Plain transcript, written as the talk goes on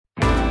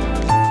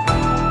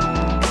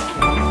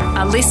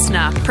A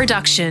listener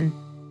production.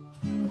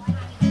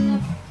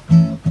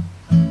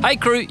 Hey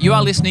crew, you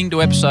are listening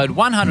to episode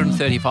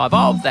 135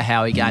 of the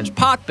Howie Games,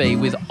 Part B,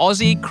 with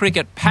Aussie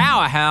cricket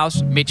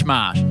powerhouse Mitch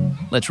Marsh.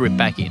 Let's rip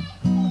back in.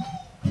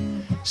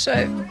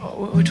 So,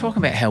 we're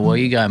talking about how well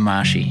you go,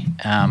 Marshy.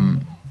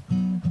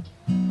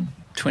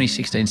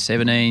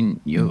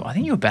 2016-17, I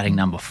think you were batting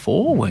number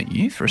 4, weren't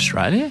you, for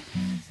Australia?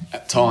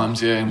 At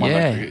times, yeah, in one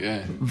cricket,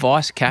 yeah.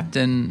 Vice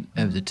captain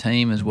of the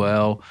team as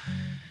well.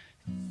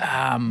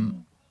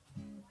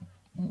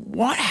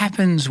 What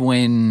happens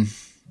when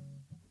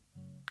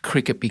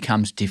cricket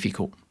becomes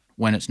difficult,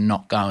 when it's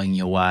not going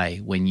your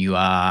way, when you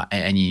are,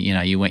 and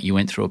you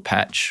went through a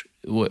patch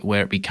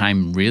where it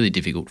became really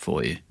difficult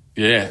for you?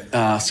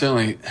 Yeah,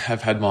 certainly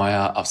have had my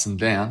ups and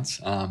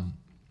downs,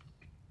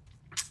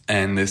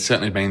 and there's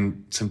certainly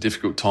been some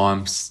difficult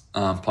times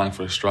playing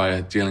for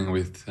Australia, dealing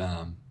with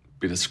a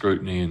bit of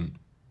scrutiny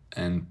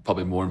and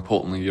probably more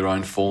importantly your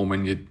own form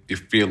when you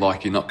feel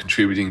like you're not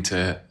contributing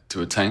to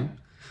a team.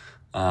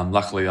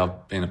 Luckily,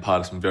 I've been a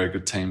part of some very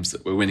good teams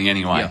that were winning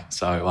anyway,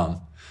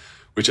 so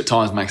which at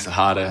times makes it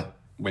harder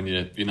when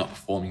you're not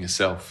performing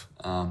yourself.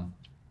 But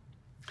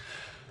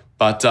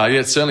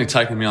it's certainly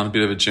taken me on a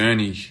bit of a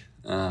journey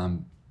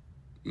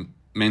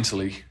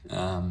mentally,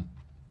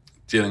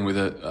 dealing with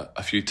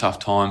a few tough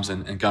times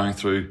and going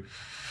through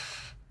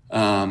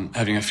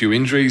having a few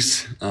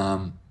injuries,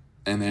 and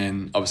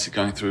then obviously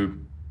going through.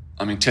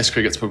 I mean, Test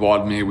cricket's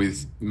provided me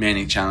with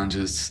many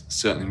challenges,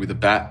 certainly with the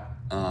bat,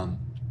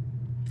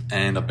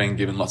 and I've been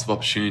given lots of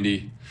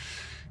opportunity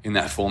in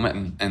that format,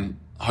 and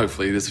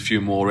hopefully there's a few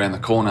more around the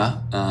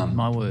corner.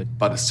 My word.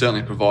 But it's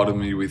certainly provided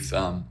me with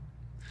some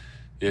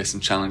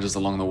challenges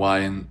along the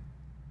way, and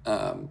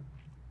I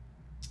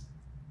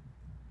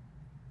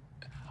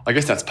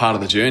guess that's part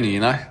of the journey,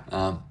 I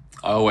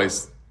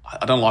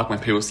don't like when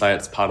people say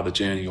it's part of the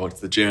journey or it's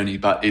the journey,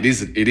 but it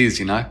is,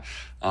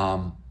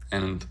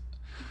 and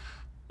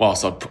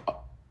whilst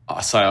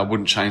I say I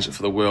wouldn't change it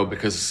for the world,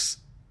 because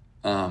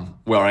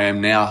where I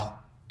am now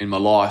in my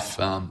life,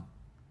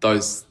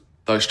 those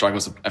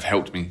struggles have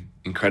helped me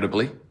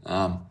incredibly.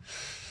 I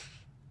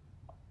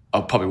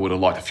probably would have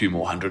liked a few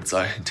more hundreds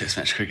though in Test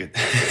match cricket.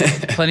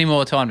 Plenty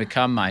more time to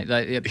come, mate.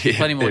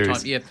 Plenty more time.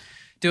 Yeah,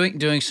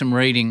 doing some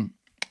reading.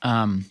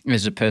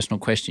 As a personal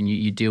question,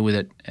 you deal with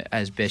it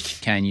as best you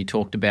can. You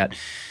talked about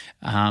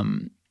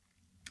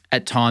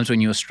at times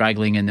when you were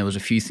struggling and there was a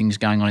few things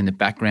going on in the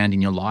background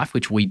in your life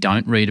which we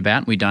don't read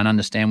about, we don't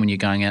understand when you're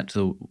going out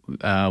to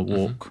the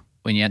walk.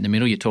 When you're out in the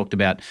middle, you talked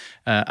about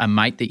a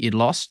mate that you'd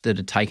lost that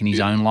had taken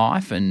his own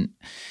life, and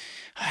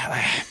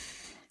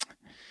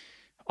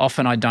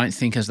often I don't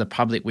think as the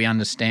public we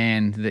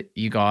understand that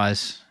you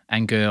guys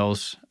and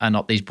girls are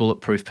not these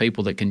bulletproof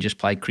people that can just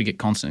play cricket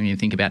constantly and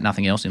think about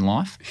nothing else in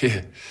life.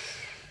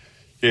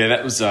 Yeah,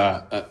 that was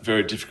a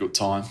very difficult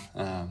time.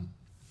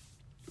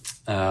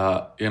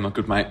 My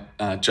good mate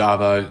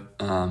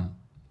Jarvo,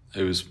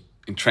 who was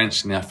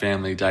entrenched in our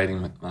family,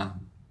 dating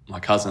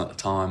my cousin at the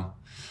time.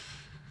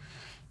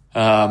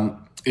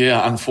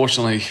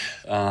 Unfortunately,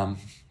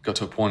 got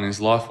to a point in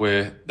his life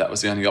where that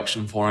was the only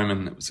option for him,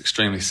 and it was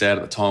extremely sad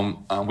at the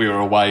time. We were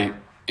away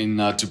in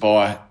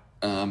Dubai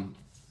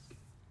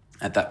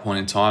at that point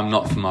in time,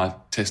 not for my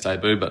Test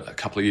debut, but a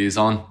couple of years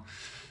on,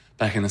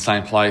 back in the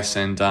same place.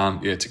 And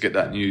to get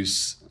that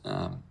news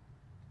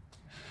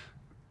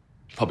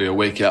probably a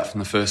week out from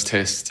the first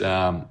Test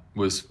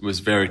was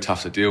very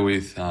tough to deal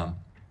with. I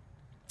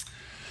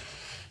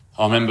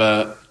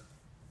remember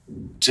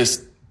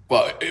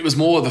it was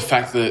more the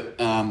fact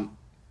that I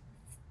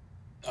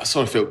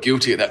sort of felt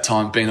guilty at that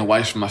time, being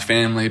away from my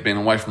family, being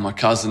away from my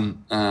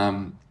cousin,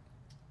 and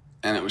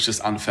it was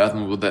just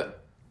unfathomable that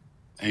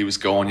he was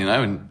gone,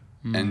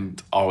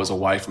 and I was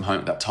away from home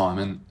at that time.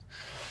 And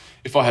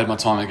if I had my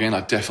time again, I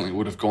definitely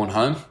would have gone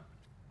home.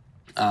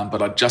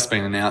 But I'd just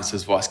been announced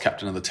as vice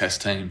captain of the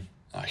Test team,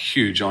 a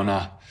huge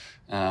honour.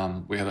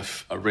 We had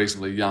a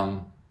reasonably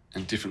young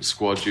and different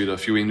squad due to a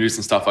few injuries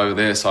and stuff over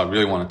there, so I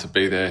really wanted to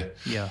be there.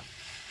 Yeah.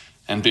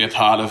 And be a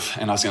part of,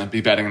 and I was going to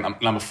be batting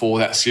at number 4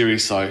 that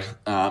series. So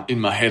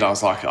in my head, I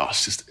was like,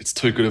 it's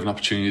too good of an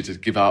opportunity to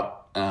give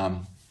up.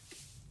 I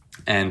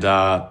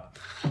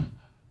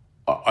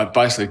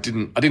basically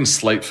didn't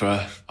sleep for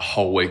a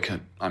whole week.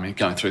 I mean,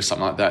 going through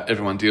something like that,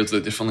 everyone deals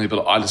with it differently,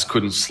 but I just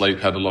couldn't sleep,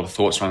 had a lot of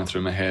thoughts running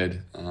through my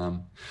head. I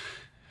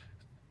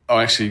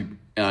actually,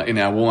 in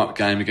our warm-up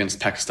game against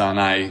Pakistan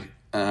A,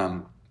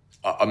 I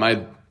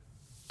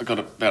got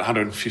about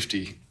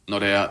 150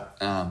 not out.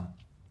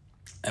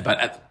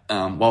 But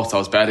whilst I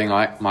was batting,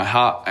 my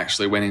heart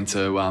actually went into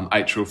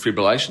atrial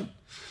fibrillation,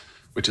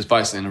 which is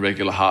basically an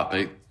irregular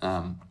heartbeat.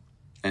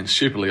 And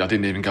stupidly, I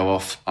didn't even go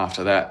off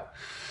after that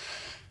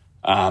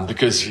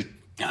because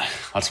I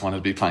just wanted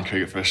to be playing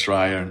cricket for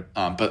Australia.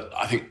 But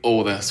I think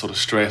all the sort of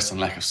stress and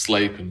lack of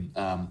sleep and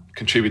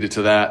contributed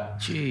to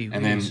that.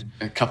 And then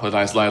a couple of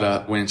days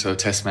later, went into a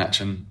Test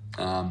match, and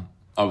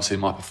obviously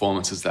my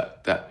performances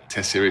that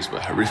Test series were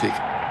horrific.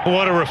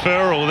 What a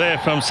referral there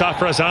from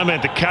Sarfaraz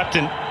Ahmed, the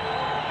captain,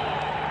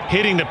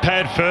 hitting the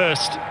pad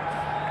first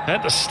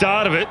at the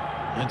start of it.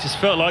 It just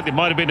felt like there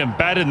might have been a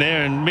bat in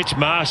there, and Mitch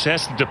Marsh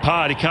has to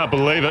depart. He can't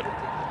believe it.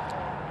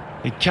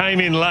 He came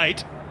in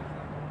late,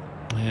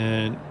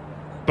 and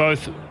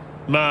both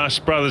Marsh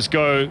brothers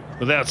go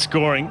without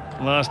scoring,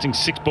 lasting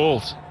 6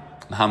 balls.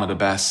 Mohamed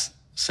Abbas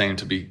seemed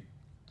to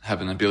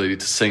have an ability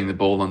to seeing the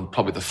ball on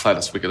probably the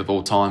flattest wicket of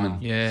all time,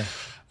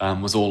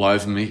 and was all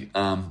over me.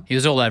 He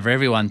was all over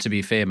everyone, to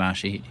be fair,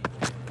 Marshy.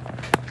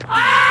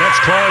 That's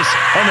close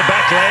on the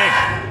back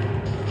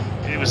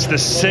leg. It was the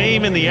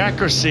seam and the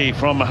accuracy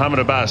from Mohamed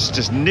Abbas,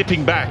 just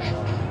nipping back.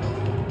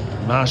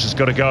 Marsh has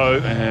got to go,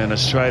 and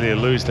Australia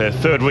lose their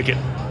 3rd wicket.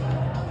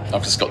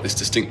 I've just got this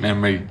distinct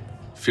memory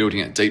fielding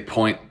at deep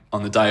point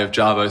on the day of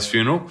Jarbo's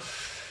funeral,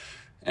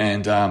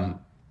 and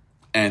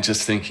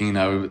just thinking,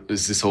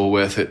 is this all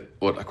worth it?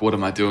 What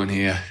am I doing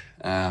here?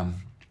 That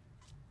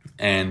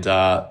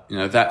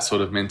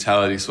sort of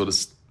mentality sort of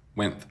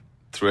went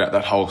throughout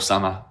that whole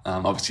summer.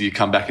 Obviously, you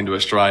come back into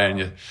Australia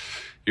and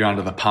you're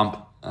under the pump.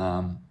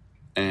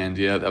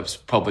 That was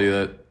probably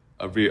a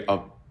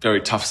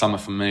very tough summer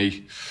for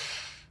me,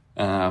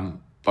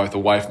 both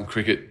away from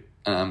cricket,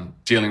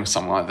 dealing with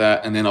something like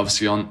that, and then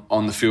obviously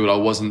on the field I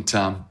wasn't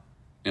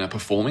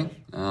performing,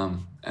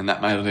 and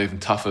that made it even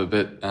tougher.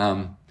 But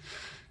I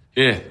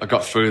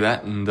got through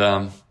that, and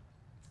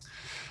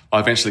I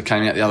eventually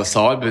came out the other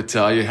side. But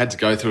you had to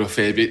go through a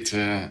fair bit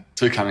to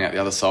coming out the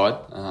other side.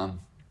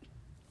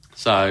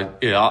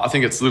 I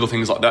think it's little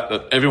things like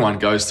that everyone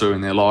goes through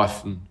in their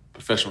life, and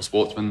professional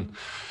sportsmen,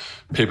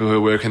 people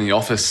who work in the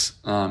office,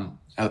 at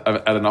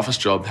an office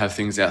job, have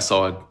things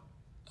outside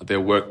their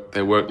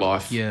work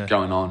life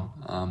going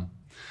on.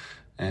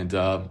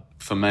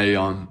 For me,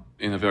 I'm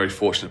in a very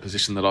fortunate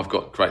position that I've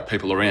got great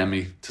people around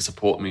me to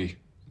support me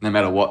no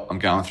matter what I'm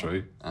going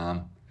through.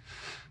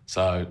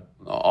 So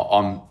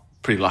I'm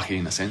pretty lucky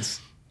in a sense.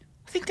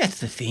 I think that's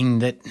the thing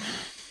that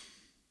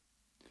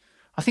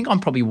I think I'm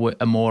probably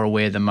more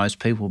aware than most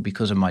people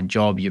because of my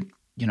job.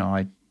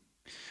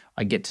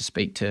 I get to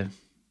speak to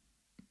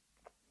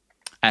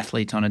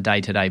athletes on a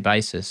day-to-day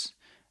basis,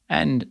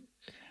 and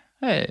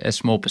a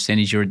small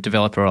percentage you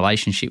develop a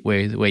relationship where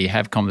you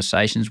have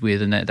conversations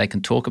with, and they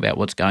can talk about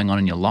what's going on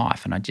in your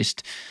life. And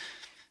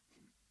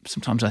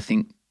sometimes I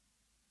think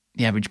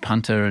the average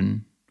punter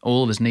and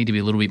all of us need to be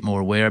a little bit more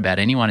aware about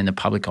anyone in the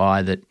public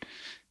eye that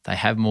they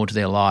have more to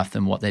their life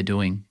than what they're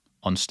doing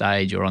on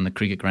stage or on the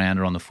cricket ground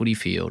or on the footy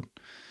field.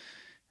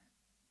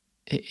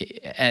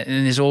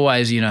 And there's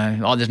always,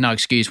 there's no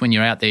excuse when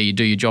you're out there, you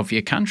do your job for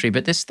your country.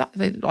 But there's stuff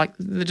like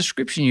the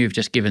description you've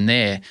just given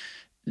there.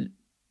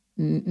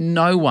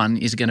 No one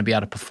is going to be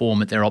able to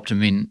perform at their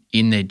optimum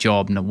in their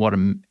job, and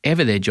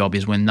whatever their job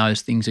is, when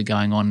those things are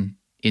going on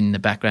in the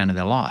background of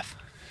their life.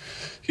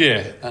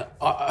 Yeah,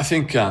 I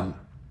think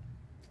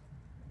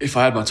if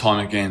I had my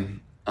time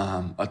again,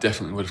 I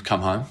definitely would have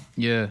come home.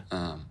 Yeah.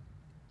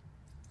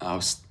 I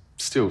was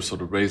still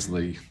sort of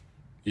reasonably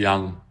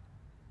young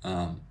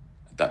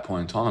at that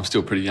point in time. I'm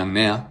still pretty young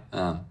now.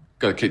 Got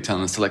to keep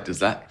telling the selectors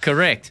that.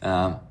 Correct.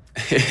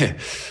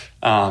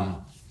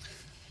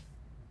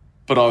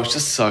 But I was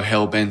just so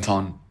hell-bent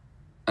on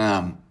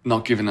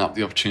not giving up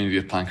the opportunity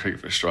of playing cricket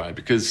for Australia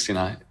because,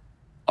 I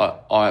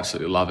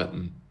absolutely love it,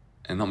 and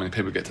not many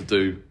people get to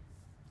do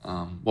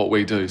what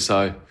we do.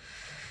 So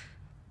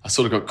I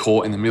sort of got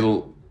caught in the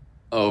middle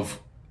of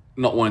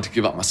not wanting to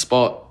give up my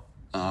spot,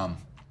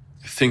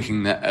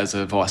 thinking that as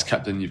a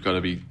vice-captain you've got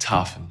to be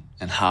tough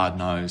and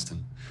hard-nosed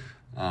and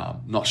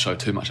not show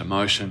too much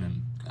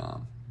emotion,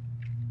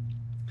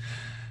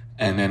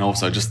 and then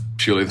also just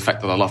purely the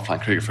fact that I love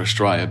playing cricket for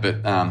Australia.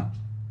 But,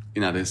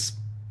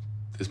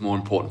 there's more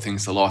important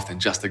things to life than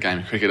just a game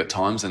of cricket at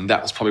times, and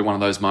that was probably one of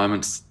those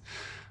moments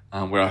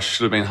where I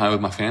should have been home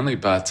with my family,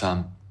 but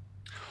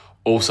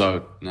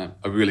also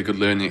a really good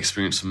learning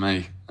experience for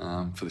me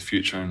for the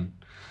future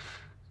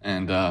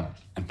and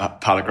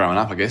part of growing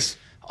up, I guess.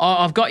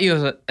 I've got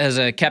you as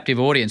a captive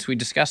audience. We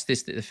discussed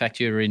this, the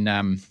fact you were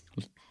in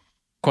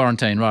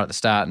quarantine right at the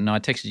start, and I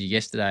texted you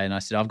yesterday and I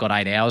said, I've got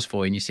 8 hours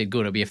for you, and you said,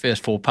 good, it'll be a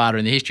first 4-parter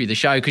in the history of the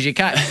show because you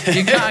can't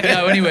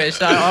go anywhere.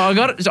 So I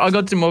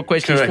got some more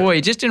questions for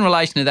you, just in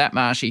relation to that,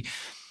 Marshy,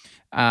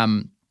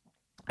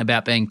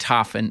 about being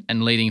tough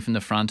and leading from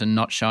the front and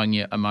not showing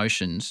your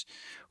emotions.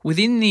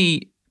 Within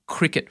the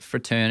cricket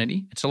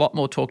fraternity, it's a lot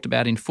more talked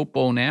about in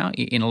football now,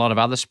 in a lot of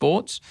other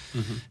sports.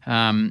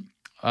 Mm-hmm.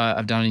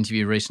 I've done an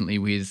interview recently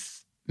with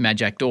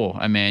Majak Daw,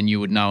 a man you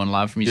would know and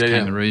love from his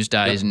Kangaroos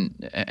days,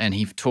 and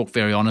he talked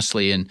very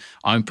honestly and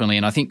openly,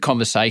 and I think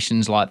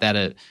conversations like that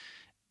are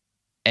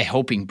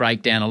helping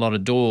break down a lot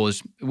of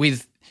doors.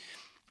 With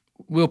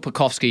Will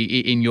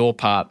Pukowski, in your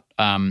part,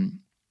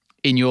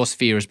 in your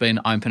sphere, has been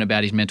open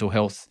about his mental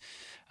health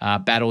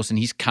battles, and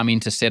he's come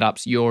into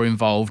setups you're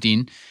involved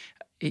in.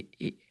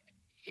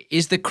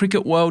 Is the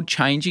cricket world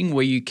changing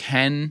where you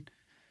can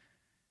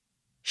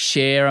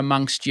share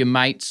amongst your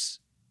mates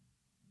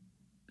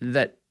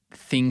that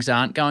things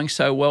aren't going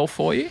so well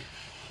for you?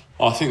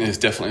 I think there's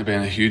definitely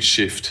been a huge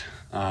shift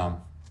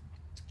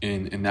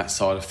in that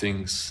side of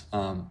things,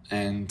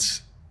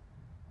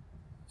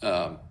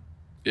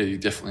 you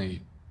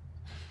definitely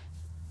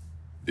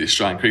the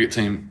Australian cricket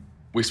team,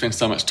 we spent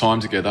so much time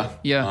together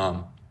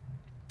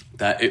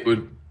that it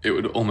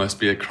would almost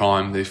be a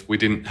crime if we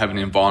didn't have an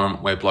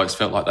environment where blokes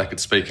felt like they could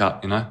speak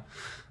up,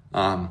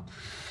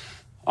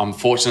 I'm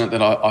fortunate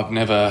that I've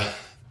never,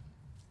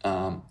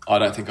 I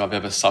don't think I've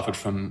ever suffered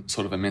from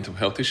sort of a mental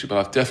health issue, but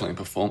I've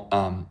definitely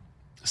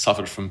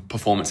suffered from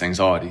performance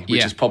anxiety,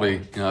 which is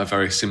probably a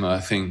very similar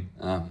thing.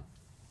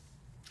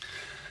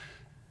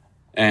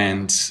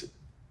 And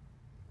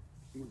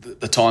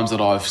the times that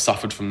I've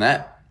suffered from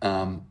that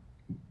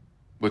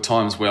were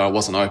times where I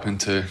wasn't open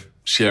to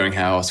sharing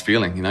how I was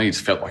feeling. You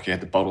just felt like you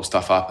had to bottle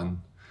stuff up.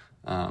 And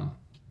I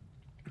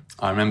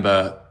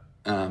remember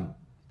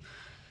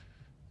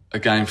a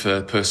game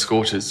for Perth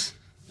Scorchers.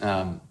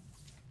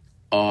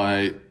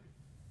 I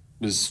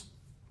was,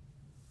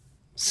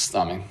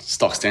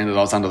 stock standard.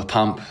 I was under the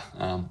pump.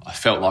 I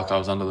felt like I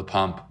was under the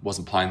pump,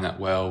 wasn't playing that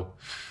well,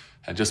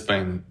 had just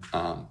been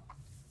out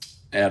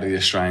of the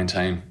Australian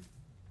team,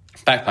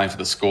 back playing for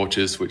the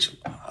Scorchers, which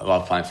I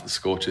love playing for the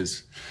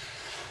Scorchers.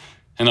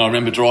 And I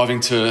remember driving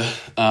to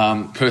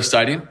Perth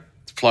Stadium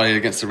to play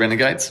against the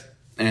Renegades,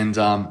 and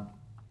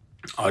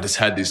I just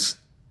had this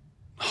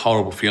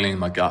horrible feeling in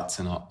my guts,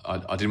 and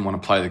I didn't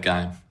want to play the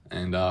game.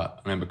 And I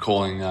remember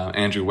calling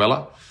Andrew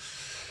Weller,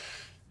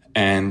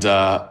 and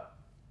I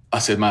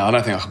said, mate, I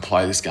don't think I can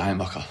play this game.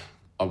 Like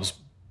I was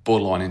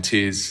borderline in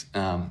tears,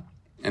 and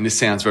this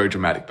sounds very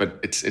dramatic,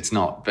 but it's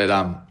not. But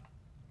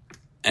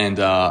and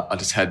I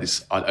just had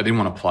this. I didn't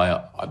want to play.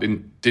 I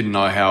didn't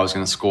know how I was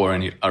going to score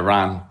a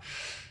run.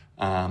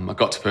 I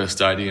got to Perth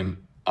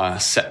Stadium. I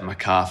sat in my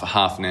car for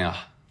half an hour.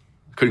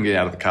 I couldn't get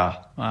out of the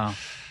car. Wow.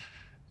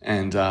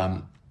 And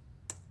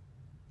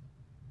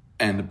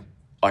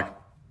like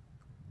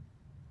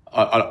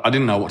I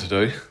didn't know what to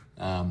do.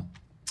 I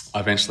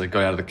eventually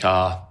got out of the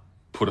car,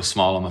 put a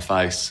smile on my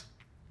face,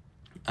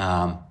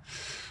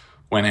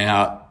 went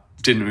out,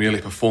 didn't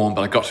really perform,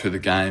 but I got through the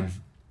game,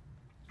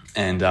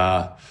 and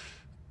I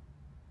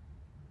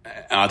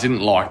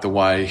didn't like the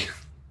way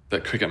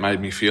that cricket made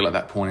me feel at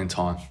that point in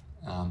time.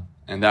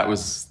 And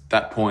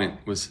that point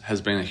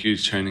has been a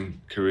huge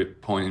turning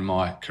point in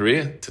my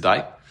career to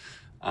date.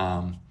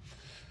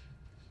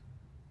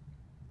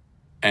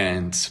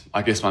 And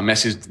I guess my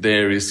message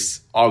there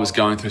is I was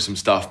going through some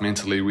stuff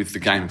mentally with the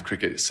game of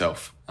cricket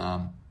itself,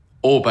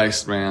 all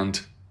based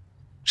around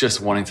just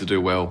wanting to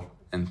do well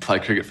and play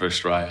cricket for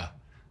Australia,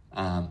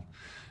 and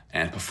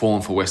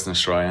perform for Western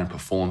Australia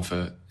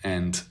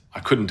and I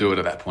couldn't do it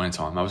at that point in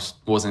time. I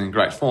wasn't in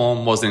great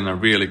form, wasn't in a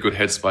really good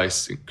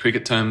headspace in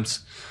cricket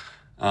terms.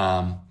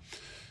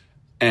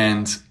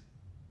 And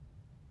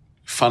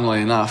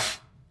funnily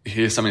enough, you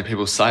hear so many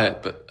people say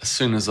it, but as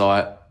soon as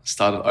I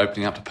started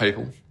opening up to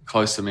people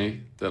close to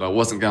me that I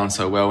wasn't going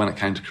so well when it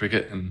came to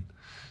cricket and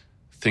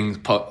things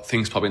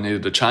probably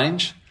needed to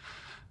change,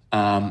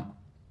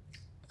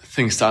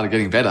 things started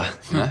getting better,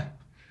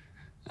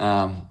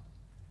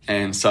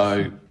 and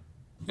so,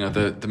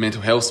 the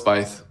mental health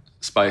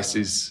space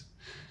is,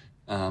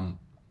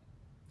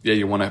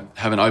 you want to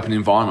have an open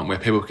environment where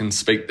people can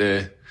speak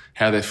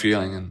how they're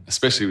feeling, and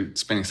especially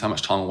spending so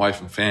much time away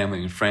from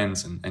family and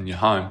friends and your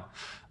home.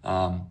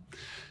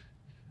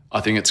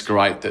 I think it's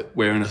great that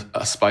we're in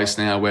a space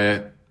now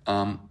where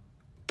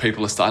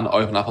people are starting to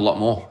open up a lot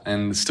more,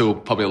 and there's still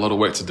probably a lot of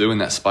work to do in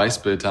that space,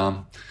 but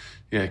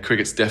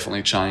cricket's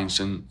definitely changed,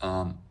 and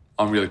I'm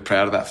really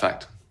proud of that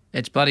fact.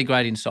 It's bloody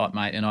great insight,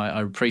 mate, and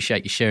I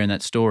appreciate you sharing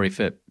that story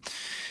for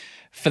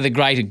the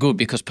greater good,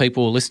 because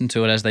people will listen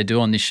to it as they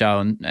do on this show,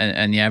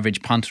 and the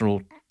average punter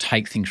will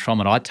take things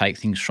from it. I take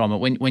things from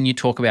it. When you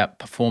talk about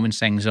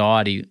performance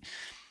anxiety,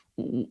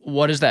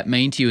 what does that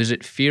mean to you? Is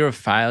it fear of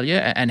failure?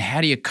 And how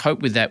do you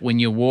cope with that when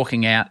you're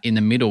walking out in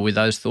the middle with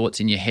those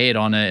thoughts in your head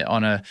on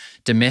a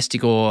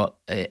domestic or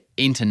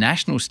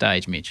international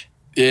stage, Mitch?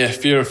 Yeah,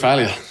 fear of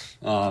failure.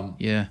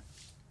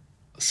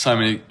 So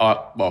many, a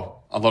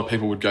lot of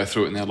people would go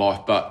through it in their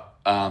life, but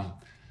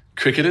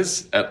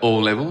cricketers at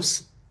all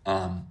levels,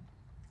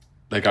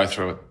 they go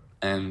through it.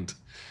 And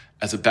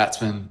as a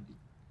batsman,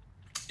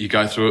 you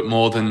go through it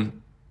more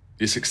than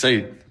you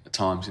succeed at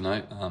times,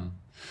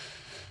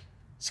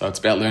 So it's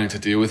about learning to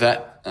deal with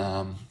that.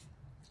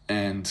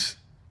 And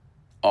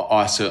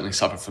I certainly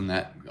suffered from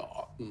that.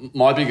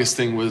 My biggest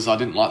thing was I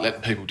didn't like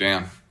letting people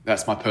down.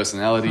 That's my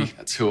personality.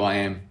 That's who I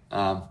am.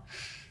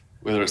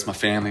 Whether it's my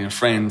family and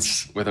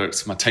friends, whether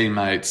it's my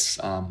teammates,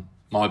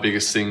 my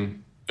biggest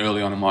thing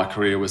early on in my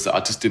career was that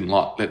I just didn't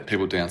like letting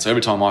people down. So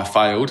every time I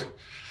failed,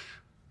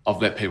 I've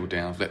let people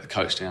down. I've let the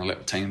coach down, let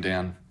the team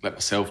down, let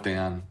myself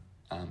down.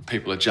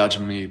 People are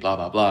judging me, blah,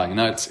 blah, blah.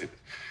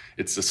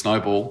 It's a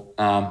snowball.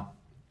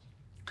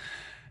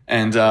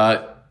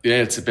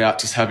 It's about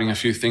just having a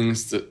few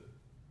things that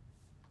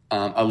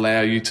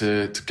allow you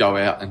to go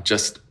out and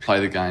just play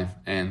the game,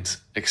 and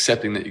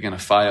accepting that you're going to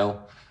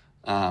fail,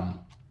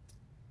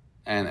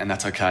 and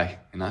that's okay,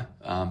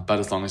 But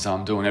as long as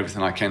I'm doing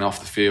everything I can off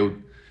the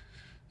field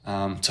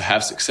to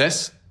have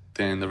success,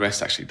 then the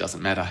rest actually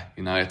doesn't matter.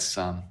 It's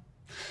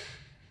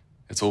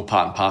all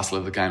part and parcel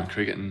of the game of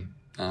cricket, and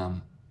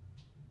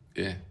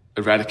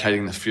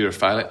eradicating the fear of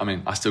failure. I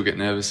mean, I still get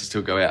nervous. I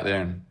still go out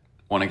there and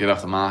want to get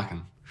off the mark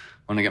and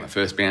want to get my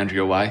first boundary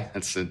away.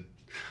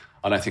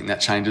 I don't think that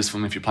changes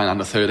from if you're playing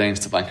under 13s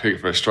to playing cricket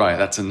for Australia.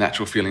 That's a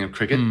natural feeling of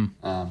cricket.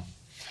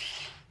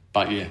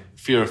 But yeah,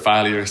 fear of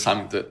failure is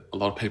something that a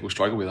lot of people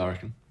struggle with, I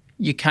reckon.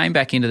 You came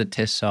back into the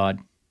Test side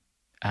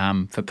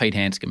for Pete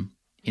Hanscom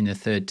in the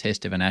third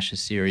Test of an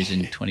Ashes series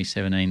in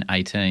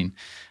 2017-18.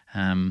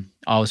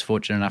 I was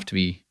fortunate enough to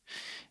be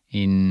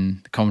in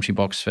the commentary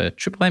box for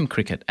Triple M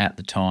cricket at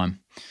the time.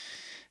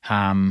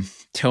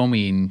 Tell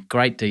me in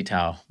great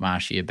detail,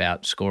 Marshy,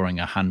 about scoring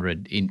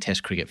 100 in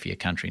Test cricket for your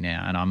country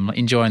now, and I'm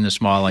enjoying the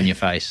smile on your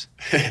face.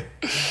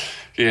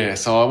 Yeah,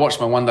 so I watch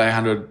my one-day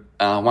 100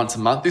 once a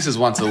month. This is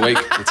once a week,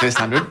 the Test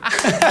 100.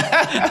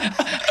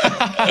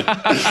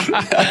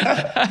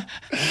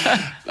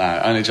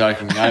 No, only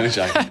joking. Mate,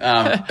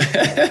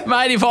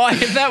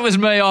 if that was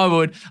me,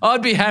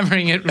 I'd be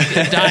hammering it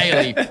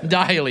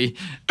daily.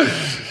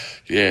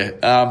 Yeah.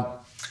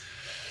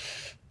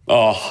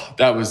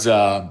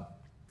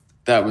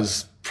 That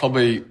was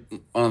probably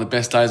one of the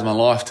best days of my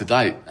life to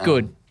date.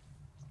 Good.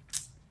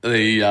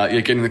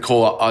 Getting the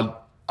call.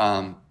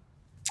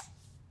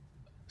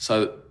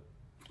 So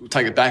we'll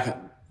take it back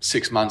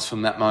 6 months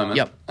from that moment.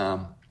 Yep.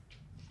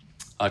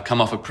 I'd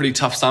come off a pretty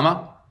tough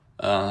summer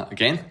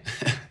again,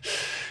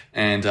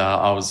 and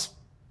I was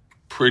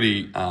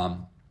pretty. I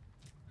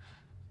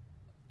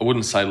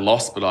wouldn't say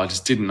lost, but I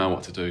just didn't know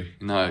what to do.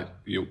 You know,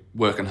 you're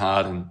working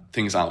hard and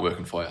things aren't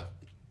working for you.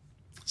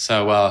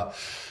 So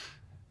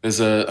there's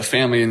a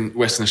family in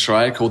Western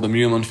Australia called the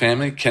Muirman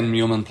family. Ken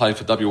Muirman played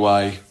for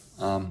WA,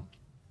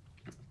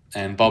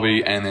 and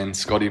Bobby, and then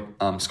Scott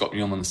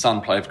Muirman, the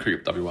son, played for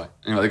cricket for WA.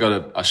 Anyway, they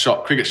got a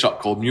cricket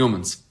shop called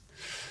Muirman's,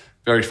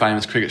 very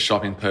famous cricket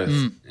shop in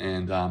Perth.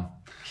 And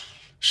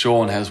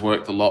Sean has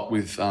worked a lot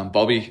with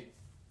Bobby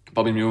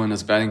Muirman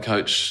as batting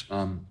coach.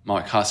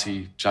 Mike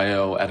Hussey,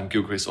 JL, Adam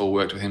Gilchrist all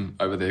worked with him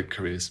over their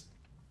careers.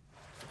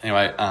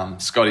 Anyway,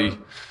 Scotty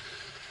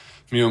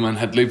Muirman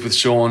had lived with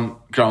Sean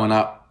growing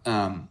up,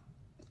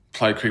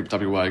 played cricket for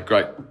WA,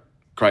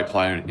 great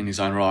player in his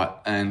own right.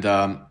 And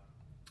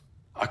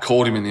I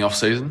called him in the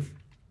off-season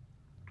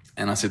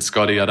and I said,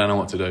 Scotty, I don't know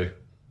what to do.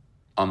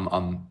 I'm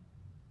a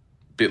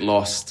bit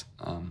lost.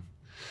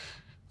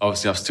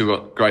 Obviously, I've still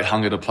got great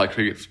hunger to play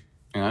cricket,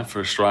 for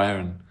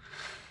Australia,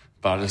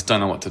 but I just don't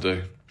know what to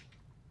do.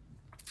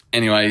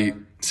 Anyway, he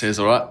says,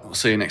 all right, we'll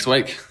see you next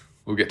week.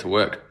 We'll get to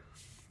work.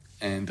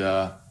 And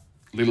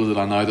little did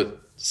I know that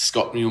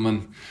Scott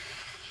Muirman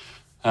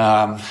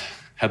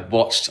had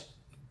watched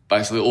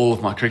basically all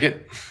of my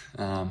cricket.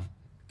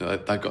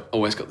 They've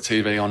always got the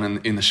TV on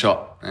in the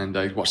shop, and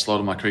they watched a lot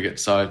of my cricket.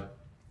 So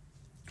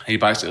he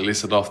basically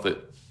listed off that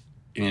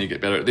you need to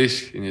get better at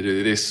this, you need to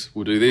do this,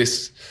 we'll do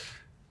this.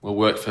 We'll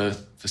work for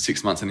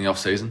 6 months in the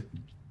off-season.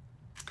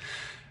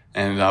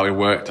 And we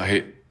worked. I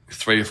hit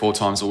 3 or 4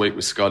 times a week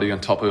with Scotty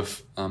on top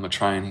of a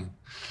training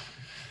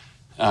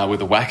with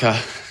a whacker,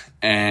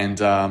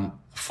 and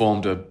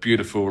formed a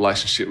beautiful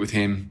relationship with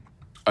him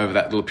over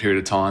that little period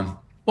of time.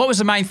 What was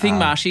the main thing,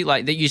 Marshy?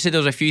 Like that you said there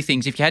was a few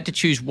things. If you had to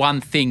choose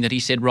one thing that he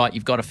said, right,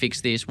 you've got to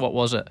fix this, what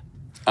was it?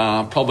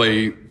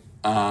 Probably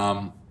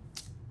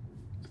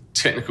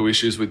technical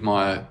issues with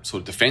my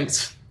sort of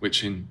defence,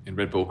 which in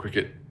red ball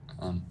cricket,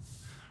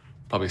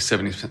 probably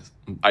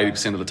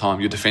 80% of the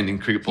time you're defending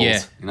cricket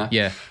balls.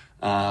 Yeah.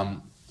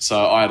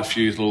 So I had a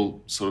few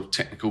little sort of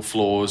technical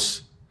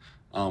flaws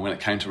when it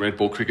came to red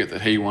ball cricket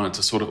that he wanted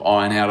to sort of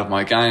iron out of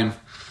my game.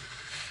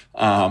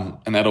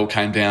 And that all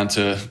came down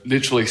to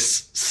literally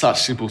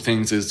such simple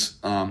things as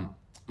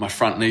my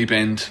front knee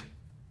bend,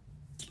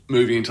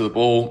 moving into the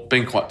ball,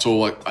 being quite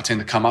tall. I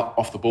tend to come up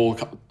off the ball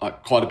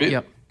quite a bit.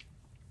 Yep.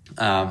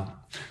 So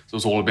it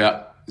was all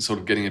about sort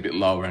of getting a bit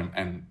lower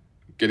and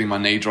getting my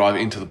knee drive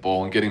into the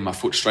ball and getting my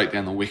foot straight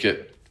down the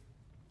wicket.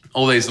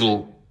 All these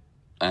little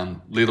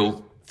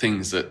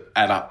things that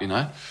add up,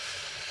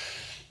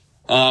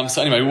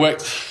 So anyway, we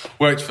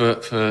worked for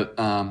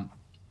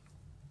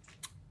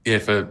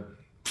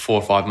 4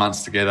 or 5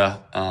 months together,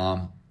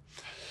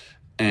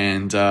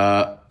 and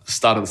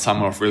started the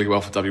summer off really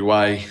well for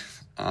WA.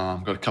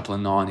 Got a couple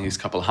of 90s,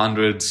 couple of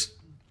 100s,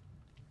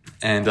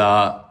 and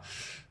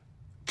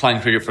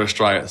playing cricket for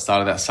Australia at the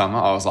start of that summer,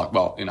 I was like,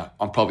 well,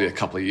 I'm probably a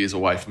couple of years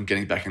away from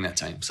getting back in that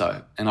team.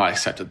 So, and I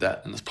accepted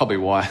that, and that's probably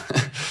why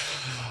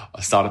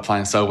I started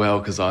playing so well,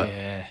 because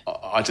I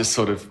just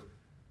sort of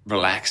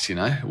relaxed.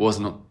 I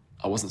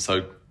wasn't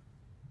so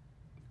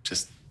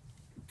just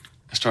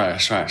Australia.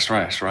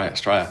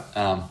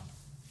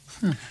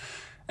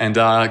 And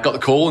got the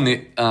call,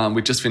 and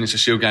we just finished a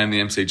Shield game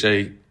in the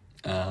MCG.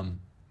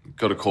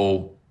 Got a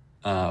call,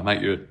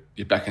 mate,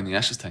 you're back in the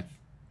Ashes team.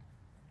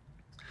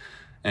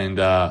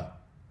 And I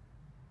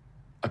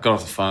got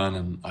off the phone,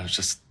 and I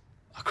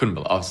couldn't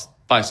believe. I was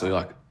basically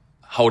like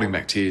holding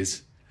back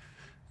tears.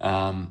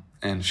 And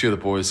a few of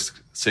the boys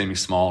see me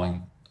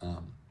smiling,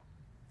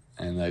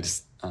 and they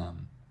just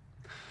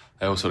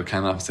they all sort of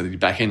came up and said, "Are you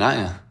back in, aren't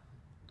you?" And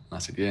I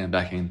said, "Yeah, I'm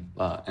back in."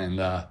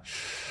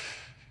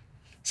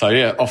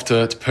 So off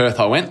to Perth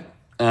I went.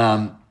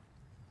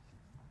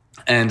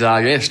 And,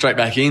 straight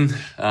back in.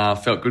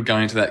 Felt good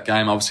going into that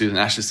game. Obviously, it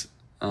was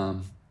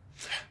an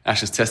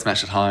Ashes test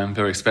match at home,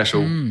 very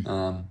special.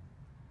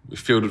 We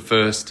fielded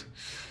first.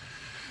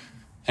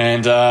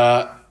 And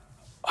how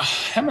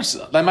much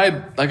they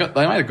made? They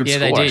made a good score,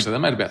 they did. actually. They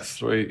made about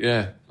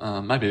 3,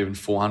 maybe even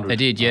 400. They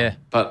did, yeah.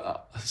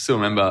 But I still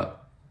remember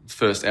the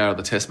first hour of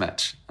the test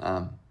match.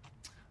 I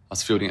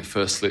was fielding at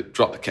first slip,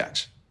 dropped the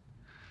catch.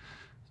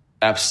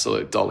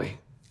 Absolute dolly.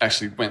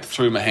 Actually went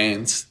through my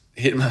hands,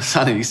 hit my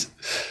sunnies,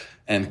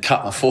 and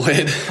cut my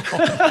forehead.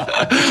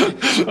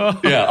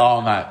 Yeah,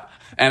 oh, mate.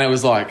 And it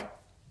was like,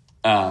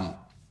 it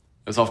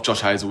was off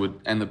Josh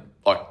Hazelwood, and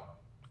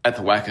at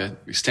the whacker,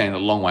 we stand a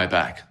long way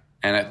back,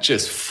 and it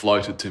just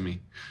floated to me.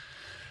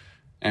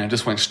 And it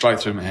just went straight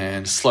through my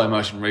hand. Slow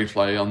motion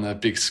replay on the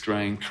big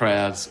screen,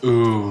 crowds,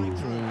 ooh.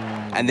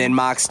 And then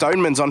Mark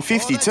Stoneman's on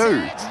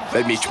 52,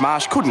 but Mitch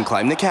Marsh couldn't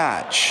claim the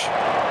catch.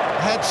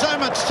 Had so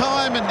much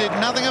time and did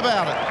nothing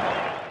about it.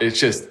 It's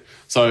just,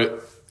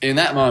 so in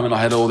that moment, I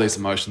had all these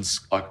emotions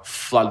like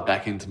flood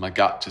back into my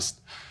gut.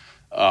 Just,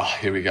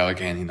 here we go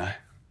again,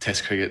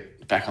 Test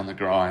cricket, back on the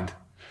grind,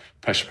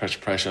 pressure.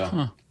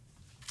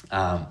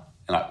 But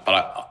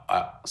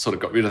I sort of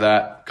got rid of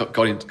that,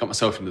 got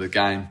myself into the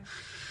game.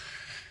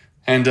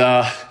 And,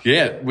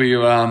 we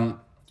were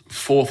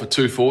 4 for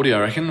 240, I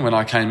reckon, when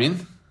I came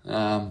in.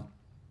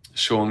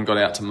 Sean got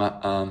out to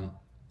Mo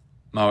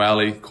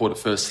Ali, caught it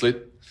first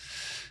slip.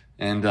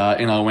 And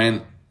in I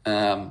went.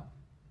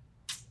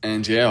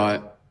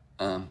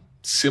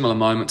 Similar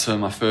moment to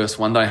my first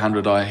one-day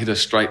 100, I hit a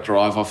straight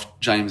drive off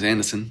James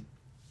Anderson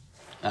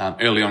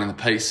early on in the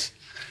piece.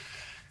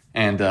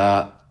 And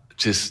I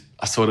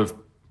sort of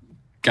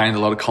gained a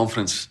lot of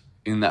confidence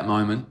in that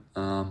moment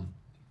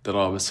that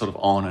I was sort of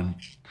on.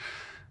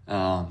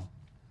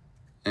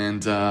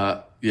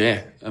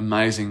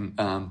 Amazing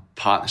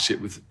partnership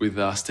with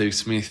Steve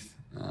Smith.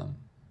 I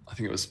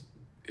think it was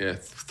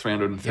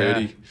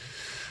 330.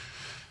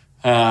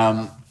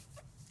 Yeah.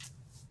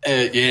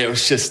 It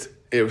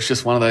was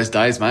just one of those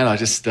days, mate. I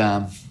just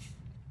I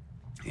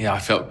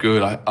felt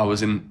good. I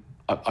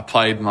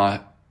played my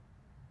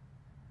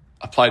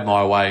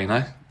way,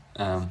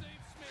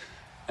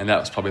 and that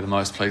was probably the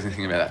most pleasing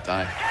thing about that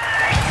day.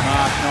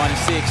 Marsh,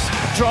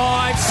 96.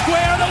 Drive,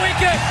 square of the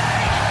wicket.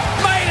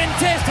 Maiden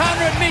Test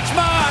 100, Mitch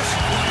Marsh.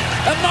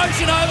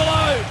 Emotion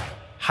overload.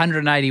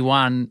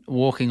 181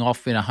 walking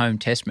off in a home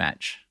Test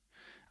match.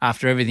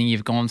 After everything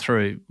you've gone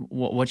through,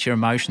 what's your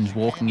emotions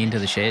walking into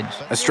the sheds?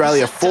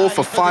 Australia 4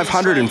 for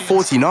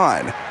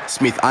 549.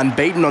 Smith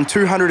unbeaten on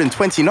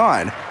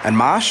 229. And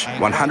Marsh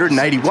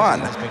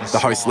 181. The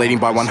hosts leading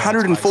by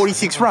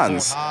 146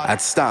 runs at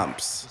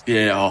stumps.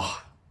 Yeah,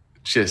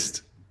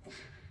 just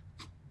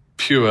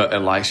pure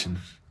elation.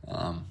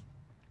 There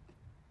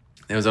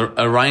was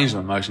a range of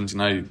emotions.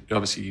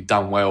 Obviously you've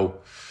done well,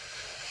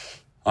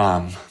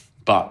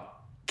 but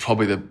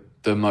probably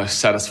the most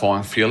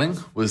satisfying feeling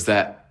was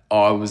that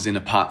I was in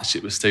a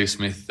partnership with Steve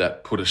Smith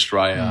that put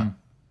Australia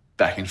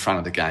back in front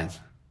of the game.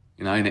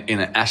 In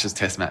an Ashes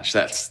test match,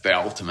 that's the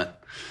ultimate.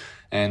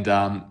 And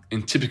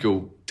in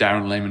typical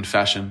Darren Lehman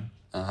fashion,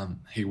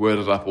 he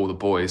worded up all the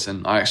boys,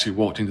 and I actually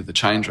walked into the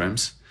change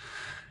rooms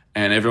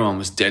and everyone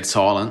was dead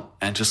silent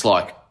and just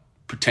like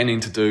pretending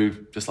to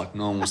do just like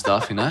normal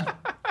stuff, I'll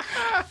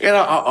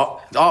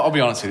be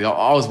honest with you,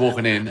 I was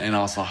walking in and I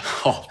was like,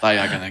 they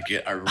are going to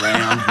get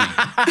around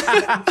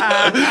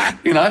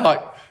me.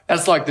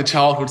 That's like the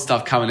childhood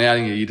stuff coming out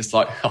in you. You're just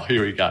like,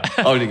 here we go.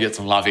 I'm going to get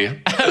some love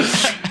here.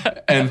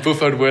 And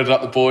Bufford worded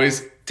up the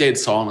boys, dead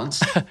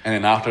silence. And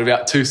then after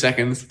about 2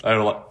 seconds, they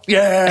were like,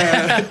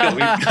 yeah,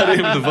 got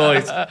in with the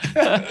boys.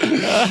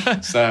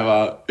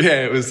 So,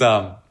 it was,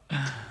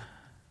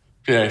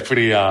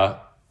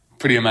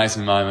 pretty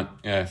amazing moment,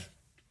 yeah.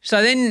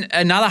 So then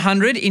another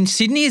 100 in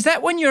Sydney. Is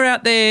that when you're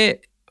out there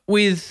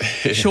with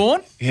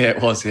Sean? Yeah,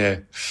 it was, yeah.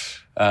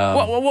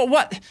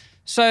 What?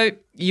 So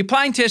you're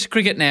playing Test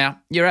cricket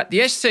now. You're at the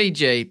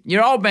SCG.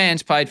 Your old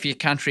man's played for your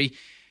country.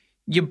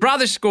 Your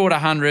brother scored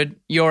 100.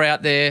 You're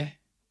out there.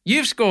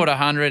 You've scored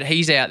 100.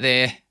 He's out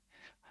there.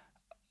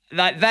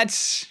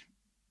 That's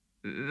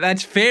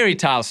fairy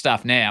tale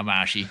stuff now,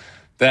 Marshy.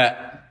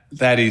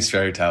 That is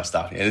fairy tale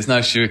stuff. Yeah, there's no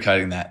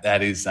sugarcoating that.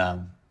 That is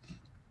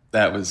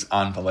that was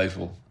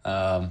unbelievable.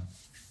 I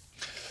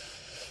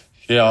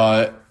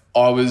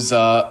was.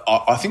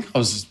 I think I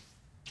was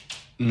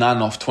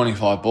none off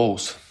 25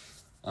 balls.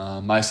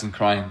 Mason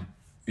Crane,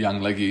 young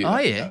leggy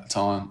at the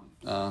time,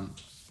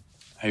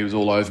 he was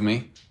all over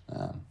me.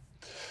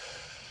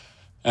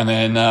 And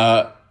then,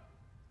 I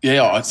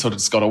sort of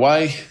just got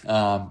away.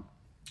 And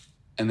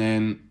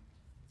then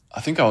I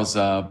think I was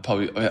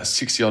probably about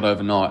 60 odd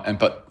overnight.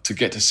 But to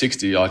get to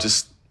 60, I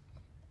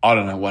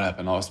don't know what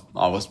happened. I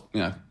was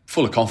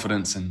full of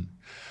confidence, and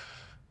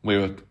we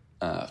were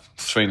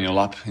 3-0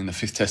 up in the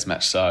 5th Test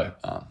match. So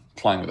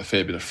playing with a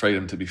fair bit of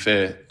freedom, to be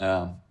fair.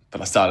 But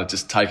I started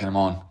just taking them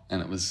on,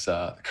 and it was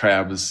the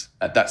crowd was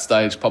at that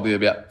stage probably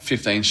about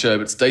 15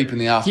 sherbets deep in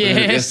the afternoon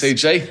at the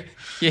SCG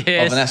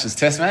of an Ashes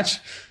Test match.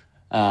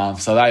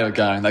 So they were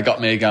going, they got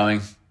me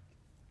going,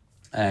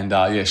 And,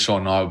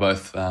 Sean and I were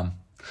both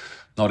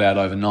not out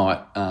overnight.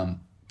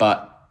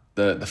 But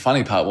the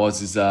funny part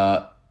is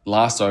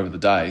last over the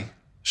day,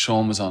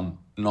 Sean was on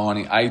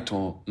 98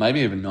 or maybe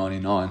even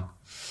 99.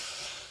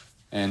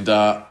 And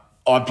I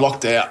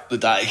blocked out the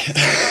day.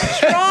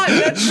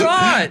 That's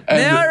right.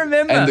 Now I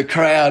remember. And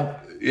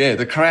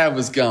the crowd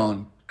was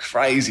going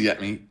crazy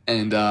at me.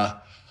 And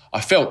I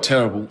felt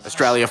terrible.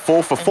 Australia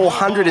fall for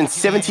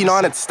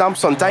 479 at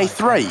stumps on day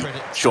 3.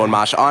 Shaun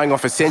Marsh eyeing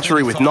off a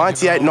century with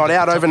 98 not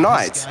out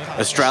overnight.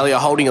 Australia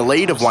holding a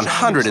lead of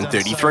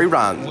 133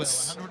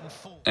 runs.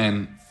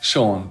 And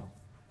Sean,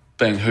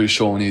 being who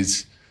Sean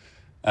is,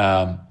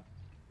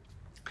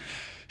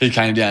 he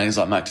came down and he's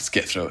like, mate, just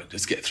get through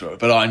it.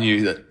 But I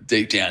knew that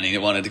deep down he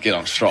wanted to get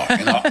on strike.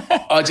 And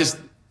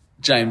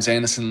James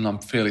Anderson, I'm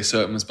fairly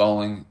certain, was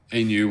bowling.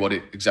 He knew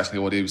exactly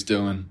what he was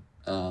doing.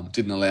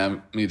 Didn't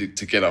allow me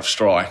to get off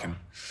strike. And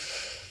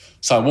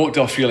so I walked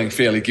off feeling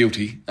fairly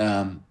guilty,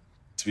 to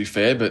be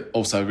fair, but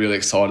also really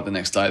excited the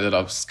next day that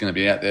I was going to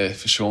be out there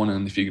for Sean,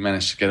 and if he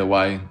managed to get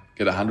away and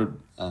get 100.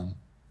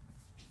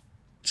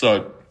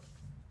 So,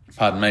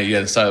 pardon me,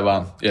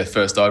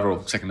 first over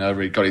or second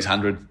over, he got his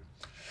 100.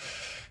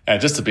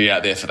 Just to be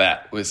out there for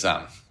that was,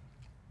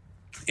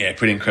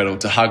 pretty incredible.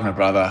 To hug my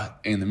brother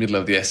in the middle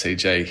of the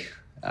SCG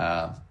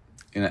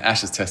in an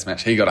Ashes Test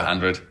match, he got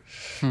 100.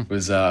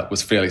 Was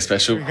fairly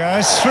special. Here he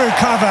goes through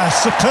cover,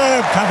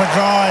 superb cover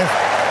drive.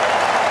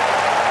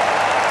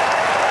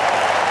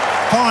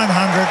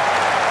 500,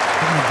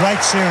 a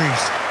great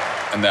series.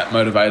 And that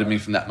motivated me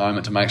from that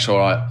moment to make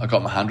sure I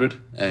got my 100.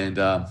 And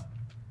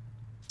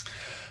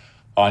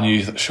I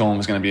knew that Sean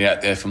was going to be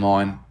out there for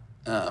mine,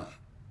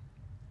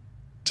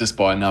 just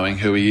by knowing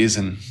who he is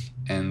and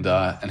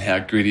how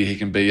gritty he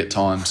can be at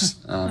times.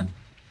 Got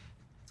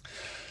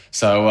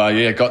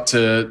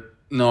to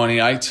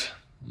 98.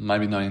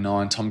 Maybe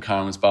 99, Tom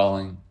Curran was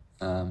bowling,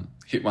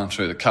 hit one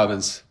through the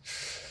covers,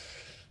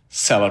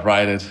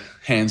 celebrated,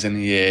 hands in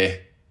the air,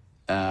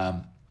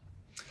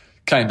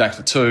 came back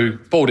for 2,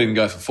 ball didn't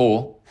go for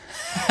 4.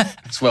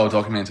 It's well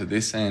documented,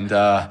 this. And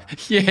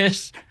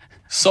yes,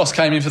 Sauce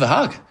came in for the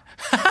hug.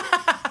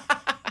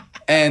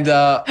 And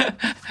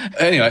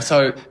anyway,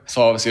 so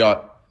obviously I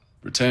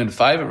returned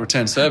favour,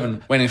 returned serve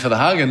and went in for the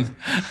hug.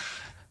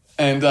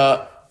 And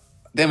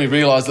then we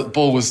realised that the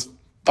ball was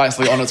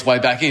basically on its way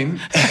back in.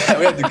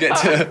 We had to get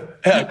to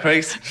our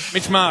crease.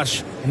 Mitch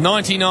Marsh,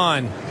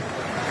 99.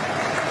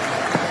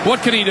 What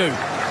can he do?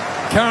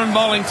 Curran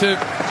bowling to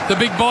the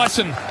big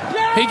Bison.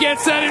 He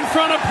gets that in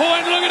front of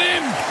point. Look at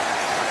him.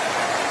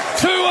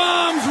 2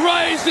 arms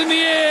raised in the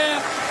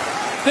air.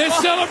 They're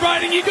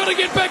celebrating. You've got to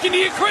get back into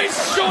your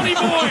crease, Shawnee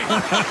boy.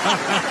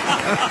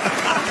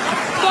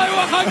 They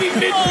were hugging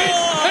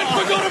mid-pitch and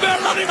forgot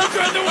about running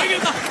between the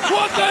wickets.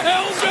 What the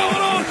hell's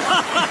going on?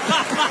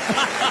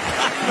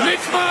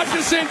 Mitch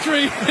Marsh's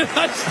century.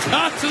 They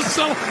start to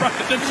celebrate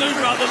the 2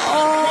 brothers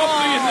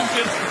properly in the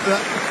middle.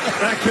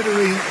 That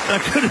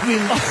could have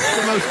been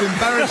the most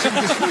embarrassing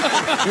decision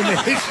in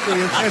the history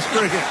of Test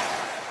cricket.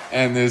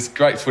 And there's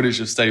great footage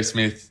of Steve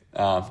Smith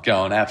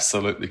going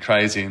absolutely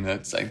crazy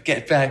and saying,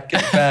 "Get back!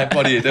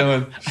 What are you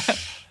doing?"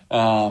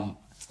 Got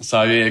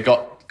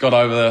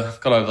over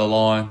the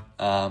line.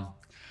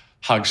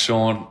 Hugged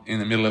Sean in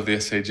the middle of the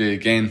SCG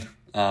again,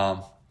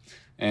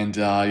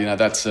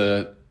 that's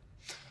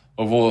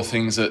of all the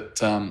things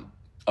that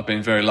I've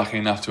been very lucky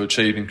enough to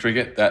achieve in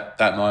cricket.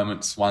 That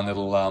moment's one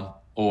that'll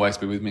always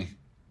be with me.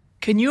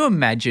 Can you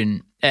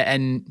imagine?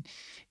 And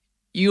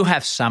you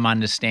have some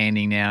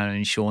understanding now,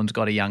 and Sean's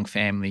got a young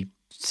family.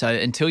 So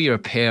until you're a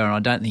parent, I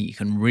don't think you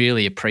can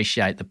really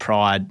appreciate the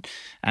pride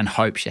and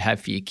hopes you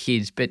have for your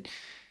kids. But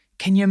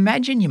can you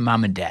imagine your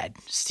mum and dad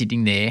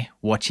sitting there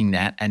watching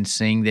that and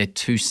seeing their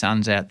 2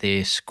 sons out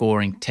there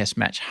scoring Test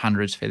match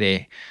hundreds for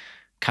their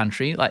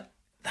country? Like,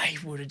 they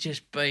would have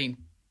just been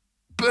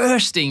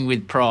bursting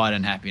with pride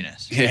and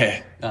happiness.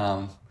 Yeah.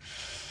 I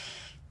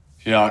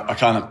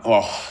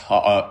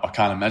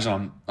can't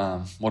imagine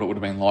what it would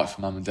have been like for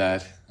mum and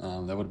dad.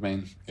 They would have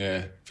been,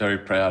 very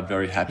proud,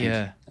 very happy.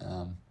 Yeah.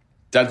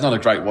 Dad's not a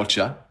great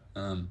watcher.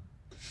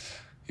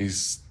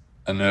 He's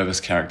a nervous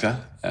character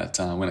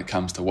when it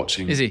comes to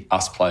watching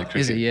us play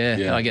cricket. Is he?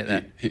 Yeah, I get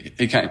that.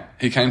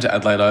 He came to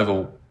Adelaide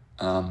Oval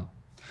to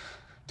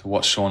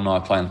watch Sean and I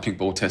play in the pink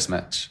ball Test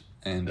match,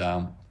 and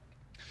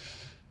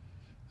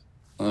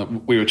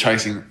we were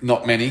chasing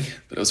not many,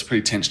 but it was a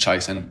pretty tense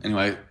chase. And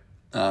anyway,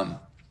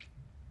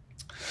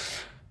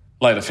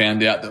 later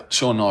found out that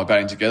Sean and I were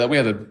batting together. We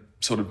had a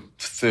sort of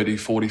 30,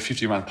 40,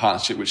 50-run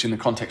partnership, which in the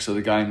context of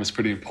the game was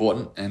pretty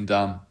important. And,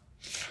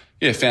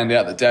 found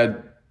out that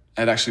Dad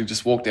had actually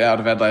just walked out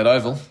of Adelaide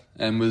Oval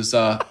and was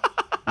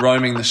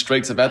roaming the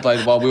streets of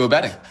Adelaide while we were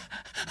batting.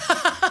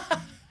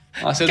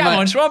 I said, Come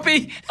on,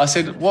 Swampy. I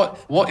said,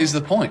 what is the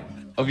point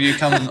of you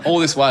coming all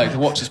this way to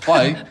watch us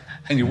play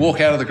and you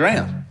walk out of the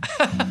ground?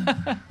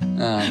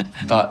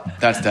 But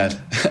that's Dad.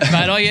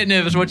 Mate, I get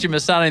nervous watching my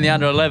son in the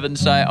under-11,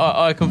 so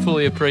I can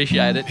fully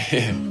appreciate it.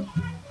 Yeah.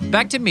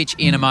 Back to Mitch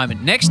in a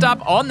moment. Next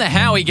up on the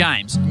Howie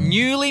Games,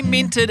 newly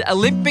minted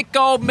Olympic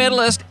gold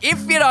medalist,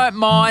 if you don't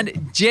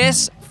mind,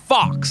 Jess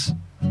Fox.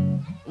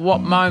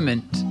 What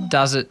moment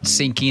does it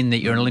sink in that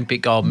you're an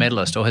Olympic gold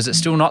medalist, or has it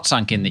still not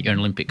sunk in that you're an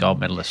Olympic gold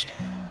medalist?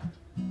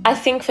 I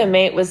think for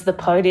me it was the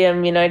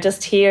podium,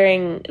 just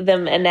hearing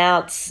them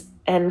announce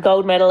and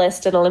gold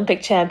medalist and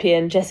Olympic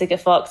champion Jessica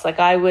Fox. Like,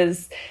 I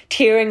was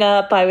tearing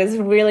up. I was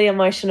really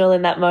emotional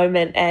in that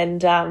moment,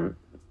 and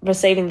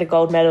receiving the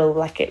gold medal,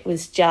 like, it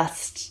was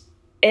just...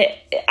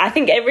 I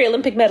think every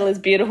Olympic medal is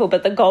beautiful,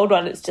 but the gold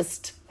one is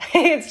just...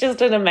 it's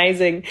just an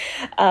amazing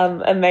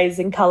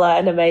colour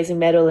and amazing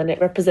medal, and it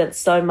represents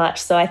so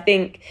much. So I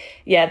think,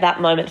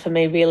 that moment for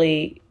me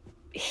really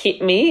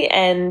hit me,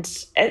 and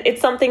it's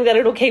something that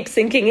it'll keep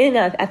sinking in.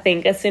 I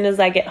think as soon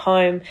as I get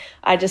home,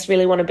 I just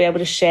really want to be able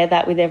to share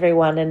that with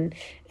everyone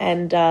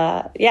and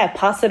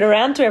pass it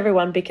around to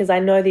everyone, because I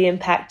know the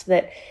impact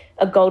that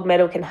a gold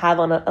medal can have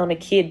on a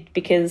kid,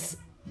 because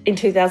in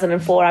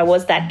 2004 I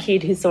was that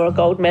kid who saw a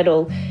gold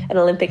medal, an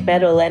Olympic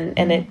medal, and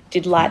it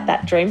did light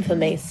that dream for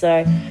me.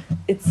 So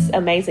it's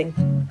amazing.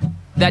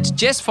 That's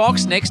Jess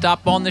Fox next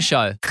up on the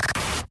show.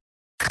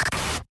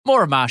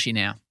 More of Marshy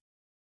now.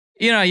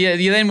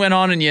 You then went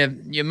on and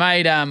you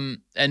made a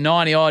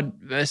 90-odd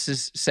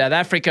versus South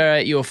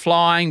Africa. You were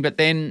flying, but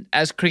then,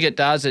 as cricket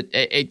does,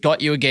 it got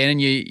you again, and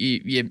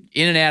you're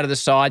in and out of the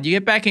side. You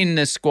get back in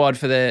the squad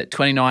for the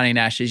 2019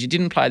 Ashes. You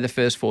didn't play the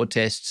first 4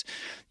 tests.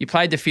 You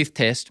played the 5th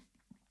test,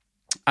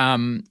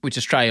 which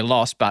Australia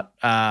lost, but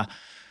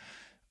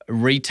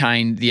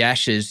retained the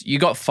Ashes. You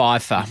got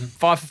 5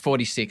 for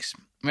 46.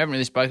 We haven't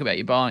really spoke about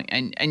your bowling.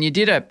 And you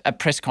did a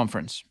press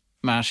conference,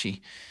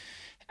 Marshy.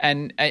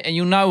 And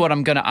you'll know what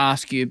I'm going to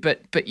ask you,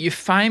 but you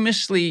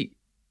famously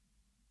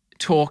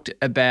talked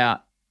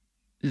about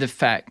the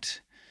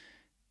fact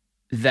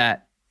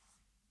that,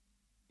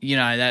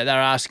 they're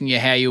asking you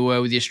how you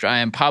were with the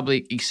Australian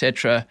public,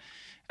 etc.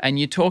 And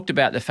you talked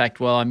about the fact,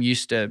 well, I'm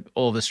used to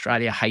all of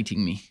Australia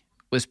hating me,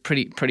 was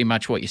pretty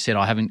much what you said.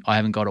 I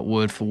haven't got it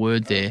word for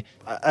word there.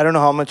 I don't know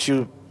how much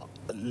you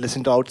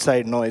listen to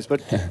outside noise,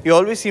 but you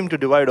always seem to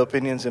divide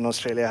opinions in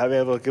Australia. Have you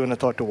ever given a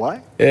thought to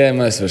why? Yeah,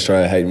 most of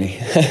Australia hate me.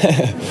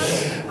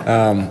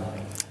 And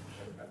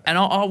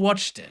I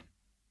watched it,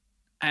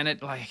 and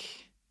it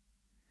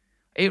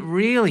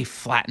really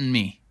flattened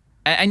me.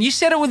 And you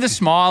said it with a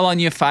smile on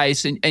your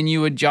face, and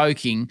you were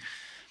joking,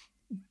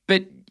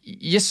 but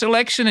your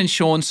selection and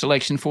Sean's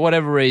selection, for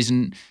whatever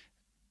reason,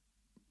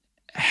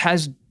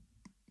 has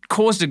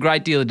caused a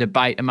great deal of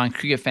debate among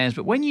cricket fans.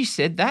 But when you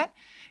said that,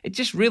 it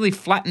just really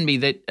flattened me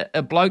that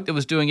a bloke that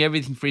was doing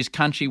everything for his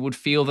country would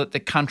feel that the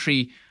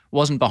country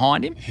wasn't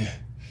behind him.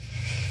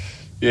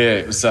 Yeah,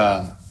 it was...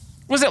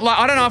 Was it like,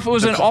 I don't know if it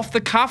was an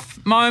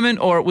off-the-cuff moment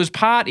or it was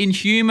part in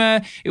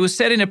humour. It was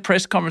said in a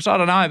press conference. I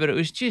don't know, but it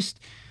was just,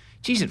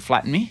 geez, it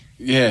flattened me.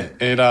 Yeah,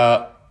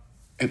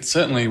 it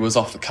certainly was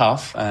off the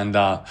cuff, and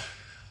I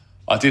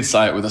did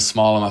say it with a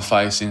smile on my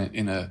face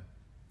in a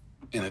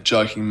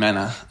joking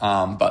manner.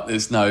 But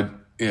there's no...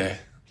 Yeah,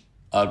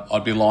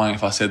 I'd be lying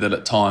if I said that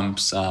at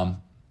times the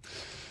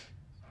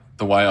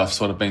way I've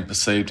sort of been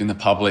perceived in the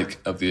public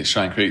of the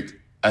Australian cricket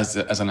as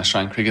an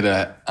Australian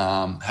cricketer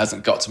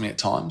hasn't got to me at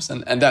times.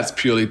 And that's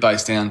purely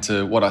based down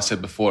to what I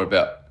said before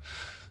about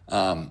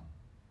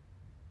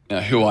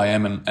who I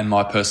am and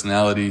my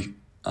personality,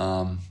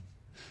 about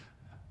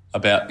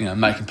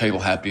making people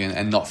happy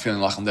and not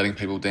feeling like I'm letting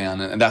people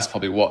down. And that's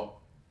probably what,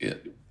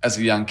 as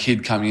a young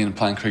kid coming in and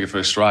playing cricket for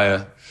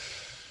Australia,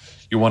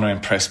 you want to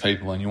impress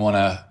people and you want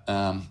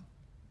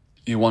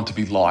to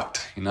be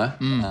liked,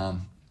 there's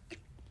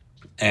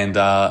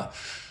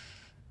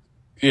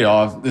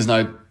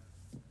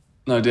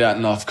no doubt,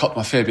 and I've copped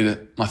my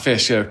fair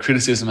share of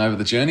criticism over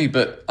the journey.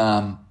 But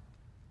as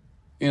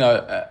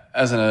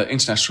an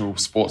international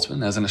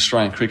sportsman, as an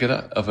Australian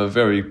cricketer of a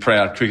very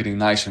proud cricketing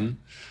nation,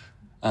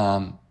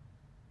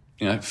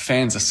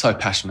 fans are so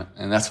passionate,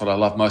 and that's what I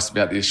love most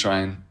about the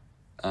Australian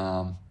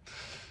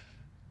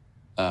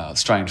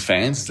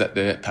fans, is that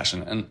they're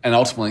passionate. And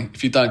ultimately,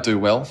 if you don't do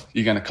well,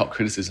 you're going to cop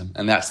criticism,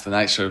 and that's the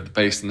nature of the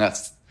beast, and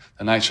that's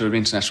the nature of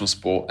international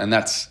sport, and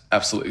that's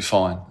absolutely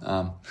fine.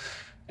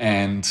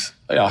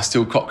 I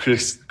still cop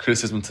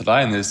criticism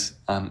today, and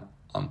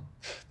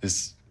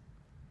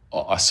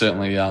I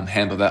certainly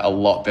handle that a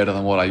lot better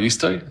than what I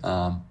used to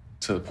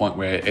the point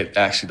where it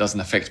actually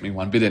doesn't affect me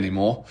one bit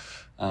anymore,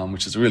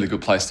 which is a really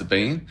good place to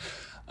be in.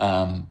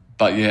 I've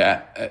got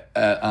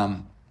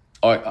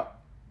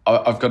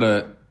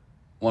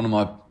one of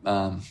my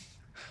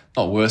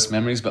not worst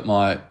memories, but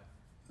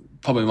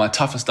probably my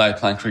toughest day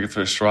playing cricket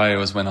for Australia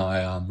was when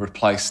I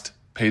replaced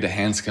Peter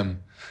Hanscom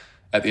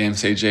at the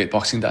MCG at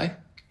Boxing Day.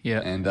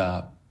 Yeah. And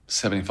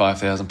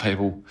 75,000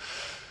 people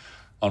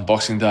on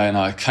Boxing Day, and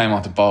I came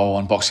on to bowl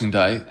on Boxing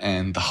Day,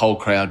 and the whole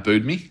crowd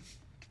booed me.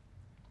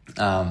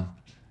 And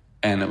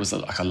it was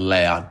like a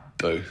loud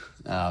boo.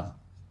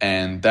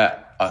 And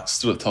that, I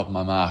stood at the top of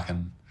my mark,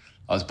 and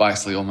I was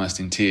basically almost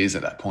in tears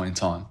at that point in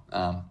time.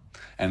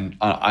 And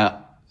I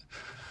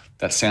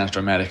that sounds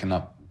dramatic,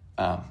 and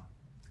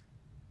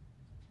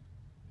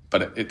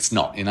but it's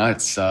not,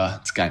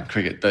 it's game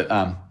cricket. But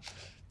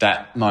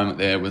that moment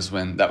there was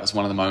one of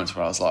the moments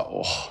where I was like,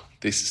 oh,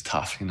 this is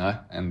tough, And I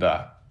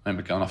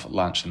remember going off at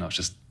lunch and I was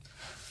just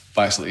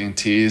basically in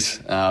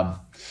tears at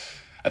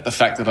the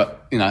fact that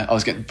I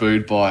was getting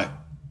booed by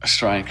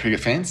Australian cricket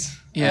fans.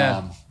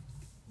 Yeah.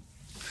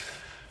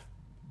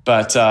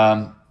 But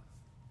I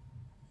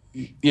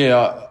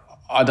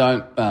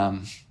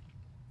don't.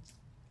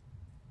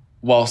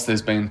 Whilst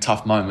there's been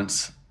tough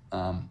moments,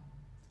 I've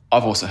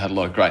also had a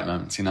lot of great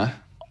moments,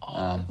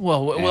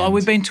 Well,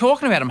 we've been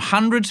talking about them,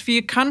 hundreds for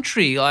your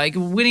country, like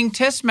winning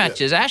Test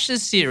matches,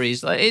 Ashes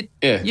series,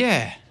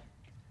 Yeah.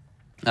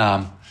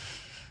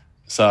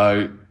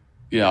 So,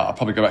 I'll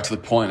probably go back to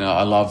the point.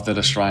 I love that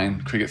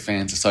Australian cricket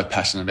fans are so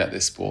passionate about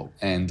their sport,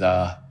 and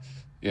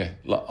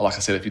like I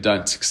said, if you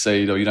don't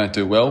succeed or you don't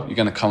do well, you're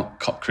going to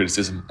cop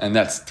criticism, and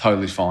that's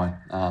totally fine.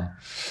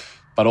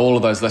 But all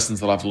of those lessons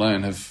that I've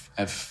learned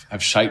have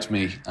shaped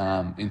me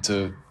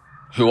into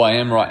who I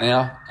am right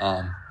now,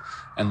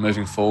 and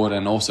moving forward,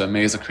 and also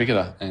me as a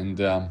cricketer. And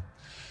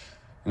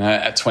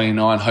at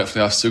 29,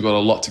 hopefully I've still got a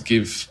lot to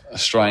give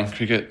Australian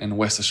cricket and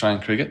West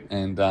Australian cricket,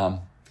 and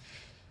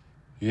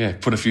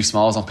put a few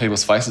smiles on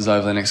people's faces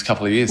over the next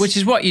couple of years. Which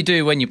is what you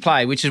do when you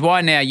play, which is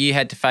why now you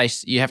have to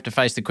face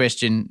the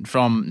question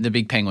from the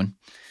Big Penguin.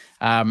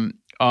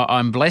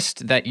 I'm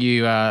blessed that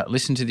you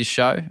listen to this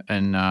show,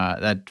 and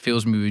that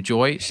fills me with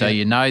joy. So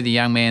you know the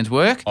young man's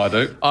work. I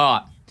do. All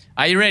right.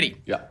 Are you ready?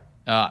 Yeah.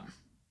 All right.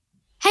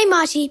 Hey,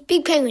 Marty,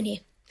 Big Penguin here.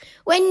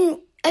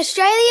 When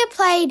Australia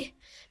played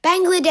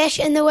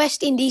Bangladesh and the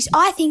West Indies,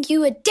 I think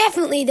you were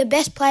definitely the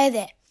best player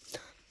there.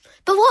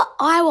 But what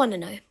I want to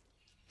know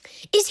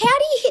is, how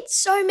do you hit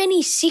so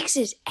many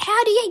sixes?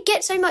 How do you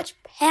get so much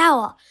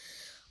power?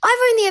 I've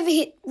only ever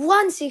hit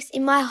 1 6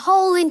 in my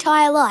whole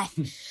entire life,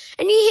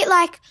 and you hit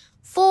like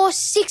 4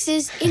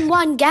 sixes in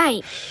one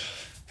game.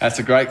 That's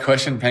a great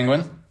question,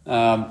 Penguin.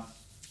 I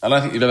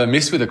don't think you've ever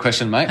missed with a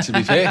question, mate, to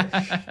be fair.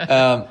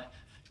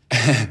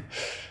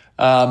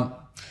 I'm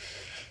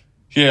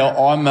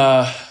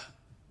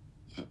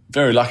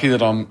very lucky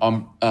that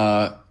I'm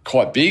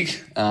quite big,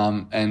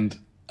 and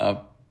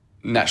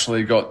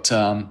naturally got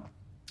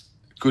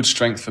good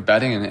strength for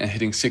batting and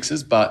hitting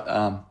sixes.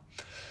 But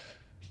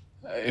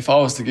if I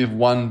was to give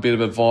one bit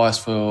of advice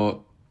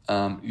for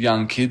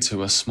young kids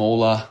who are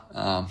smaller,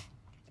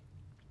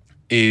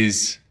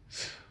 is,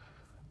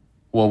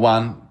 well,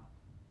 one,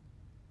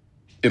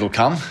 it'll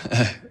come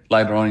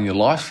later on in your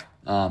life.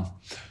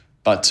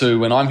 But two,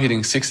 when I'm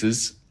hitting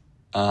sixes,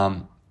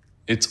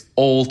 it's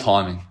all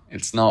timing.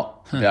 It's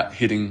not about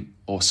hitting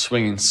or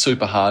swinging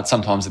super hard.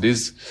 Sometimes it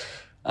is.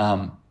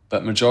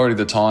 But majority of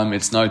the time,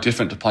 it's no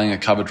different to playing a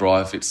cover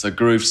drive. It's a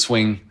groove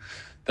swing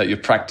that you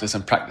practice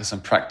and practice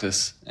and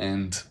practice.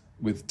 And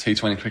with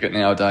T20 cricket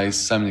nowadays,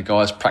 so many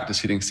guys practice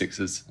hitting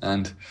sixes.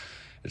 And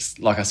it's,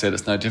 like I said,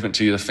 it's no different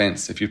to your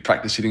defence. If you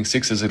practice hitting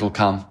sixes, it'll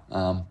come.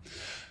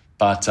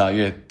 But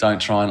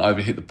don't try and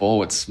overhit the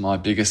ball. It's my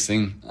biggest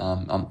thing.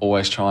 I'm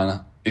always trying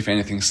to, if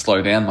anything,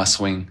 slow down my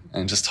swing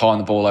and just tying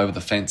the ball over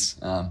the fence.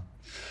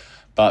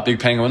 But Big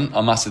Penguin, I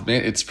must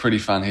admit, it's pretty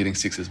fun hitting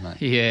sixes,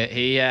 mate.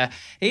 Yeah,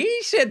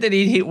 he said that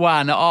he'd hit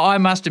one. I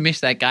must have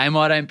missed that game.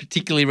 I don't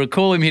particularly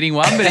recall him hitting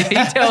one, but if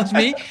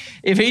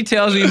he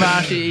tells me,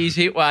 Marsh, he's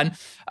hit one.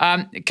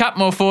 A couple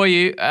more for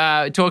you.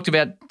 Talked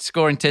about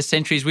scoring Test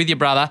centuries with your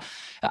brother.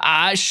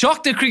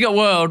 Shocked the cricket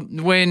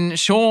world when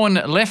Sean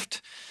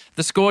left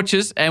the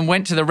Scorchers and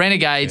went to the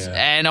Renegades. Yeah.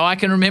 And I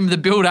can remember the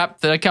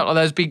build-up to a couple of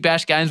those Big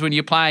Bash games when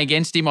you're playing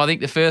against him. I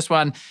think the first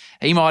one,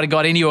 he might have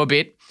got into you a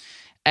bit.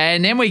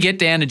 And then we get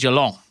down to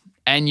Geelong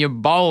and you're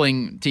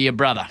bowling to your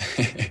brother.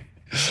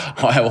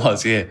 I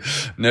was, yeah.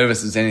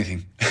 Nervous as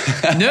anything.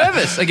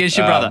 Nervous against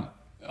your brother?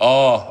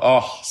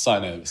 So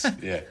nervous.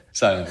 Yeah,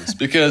 so nervous.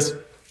 Because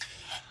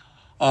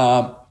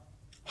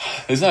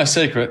there's no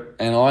secret,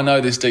 and I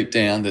know this deep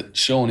down, that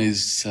Sean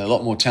is a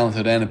lot more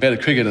talented and a better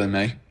cricketer than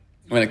me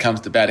when it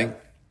comes to batting.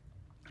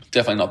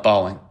 Definitely not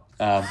bowling.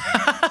 And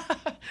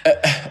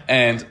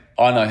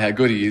I know how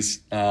good he is.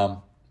 And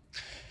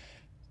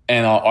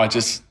I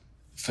just,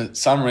 for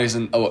some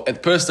reason, at the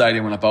Perth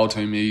Stadium when I bowled to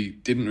him, he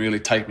didn't really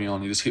take me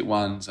on. He just hit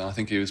ones, and I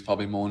think he was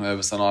probably more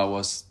nervous than I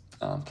was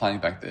playing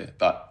back there.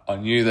 But I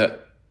knew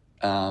that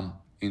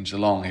in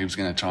Geelong he was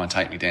going to try and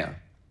take me down.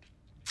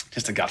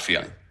 Just a gut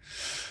feeling.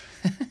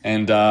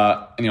 And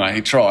anyway,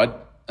 he tried.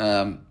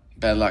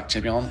 Bad luck,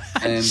 champion.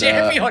 And,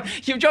 champion?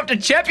 You've dropped a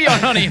champion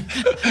on him.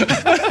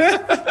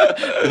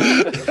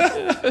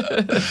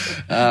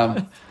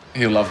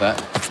 He'll love that.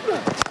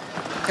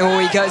 Oh,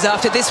 he goes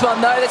after this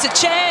one, though. There's a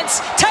chance.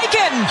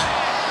 Taken!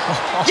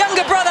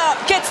 Younger brother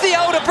gets the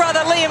older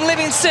brother, Liam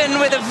Livingston,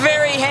 with a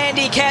very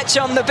handy catch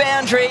on the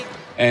boundary.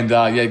 And,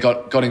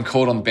 got him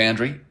caught on the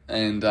boundary.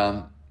 And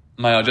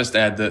may I just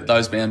add that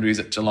those boundaries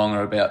at Geelong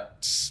are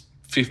about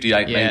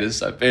 58 metres,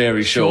 so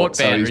very short.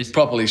 So he's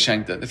properly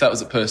shanked it. If that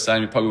was at Perth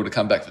Stadium, he probably would have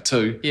come back for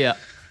two. Yeah.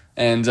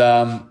 And,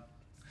 I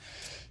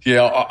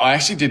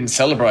actually didn't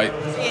celebrate.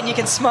 And you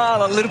can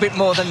smile a little bit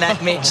more than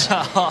that, Mitch.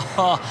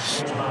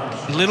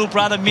 Little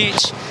brother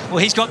Mitch, well,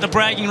 he's got the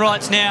bragging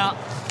rights now.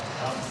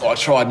 I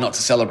tried not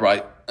to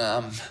celebrate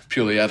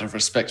purely out of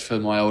respect for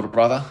my older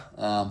brother.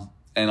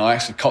 And I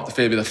actually copped a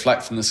fair bit of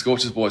flack from the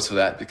Scorchers boys for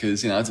that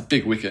because, it's a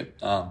big wicket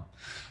of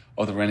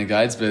the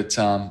Renegades. But,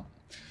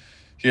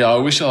 I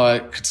wish I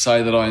could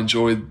say that I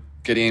enjoyed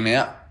getting him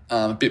out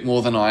a bit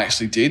more than I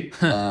actually did.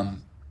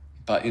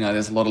 But,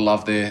 there's a lot of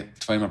love there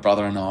between my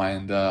brother and I,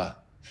 and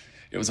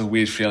it was a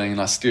weird feeling,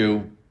 and I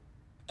still...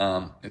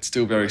 it's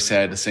still very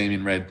sad to see him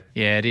in red.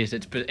 Yeah, it is.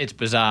 It's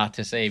bizarre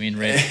to see him in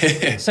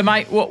red. So,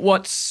 mate,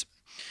 what's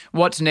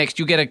next?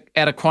 You'll get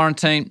out of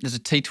quarantine. There's a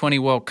T20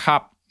 World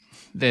Cup.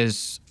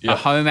 There's a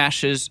home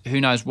Ashes.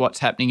 Who knows what's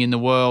happening in the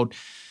world?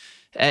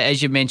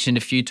 As you mentioned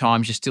a few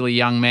times, you're still a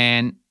young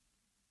man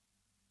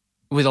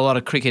with a lot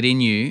of cricket in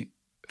you.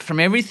 From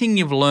everything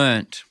you've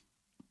learnt,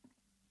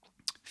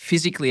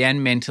 physically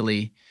and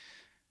mentally,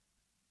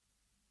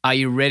 are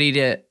you ready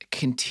to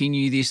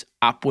continue this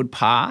upward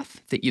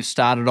path that you've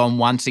started on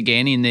once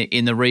again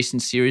in the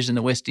recent series in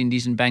the West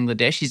Indies and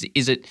Bangladesh?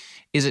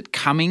 Is it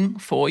coming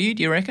for you,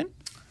 do you reckon?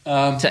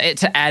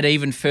 To add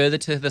even further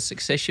to the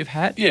success you've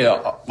had?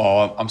 Yeah,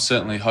 well, I'm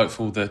certainly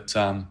hopeful that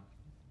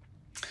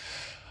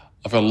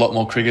I've got a lot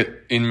more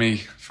cricket in me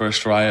for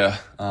Australia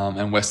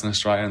and Western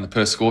Australia and the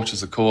Perth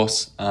Scorchers, of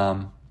course.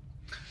 I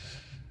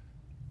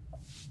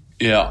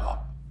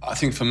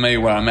think for me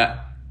where I'm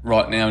at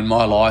right now in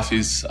my life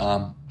is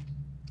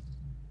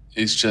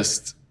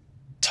just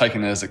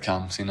taking it as it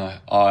comes.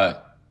 I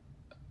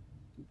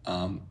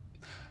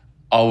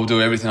will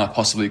do everything I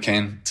possibly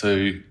can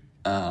to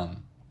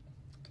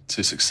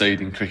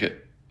succeed in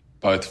cricket,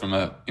 both from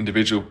an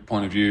individual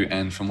point of view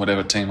and from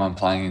whatever team I'm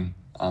playing in.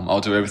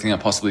 I'll do everything I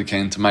possibly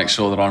can to make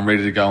sure that I'm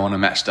ready to go on a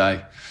match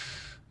day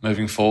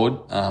moving forward.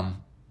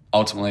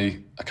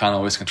 Ultimately, I can't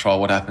always control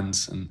what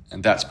happens, and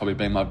that's probably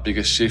been my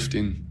biggest shift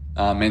in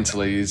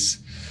mentally is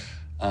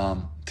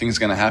things are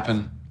going to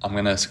happen. I'm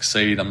going to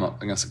succeed. I'm not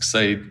going to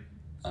succeed.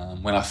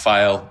 When I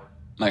fail,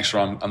 make sure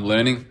I'm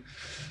learning,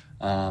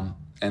 and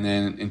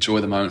then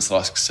enjoy the moments that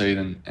I succeed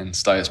and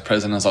stay as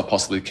present as I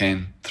possibly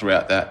can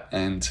throughout that,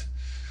 and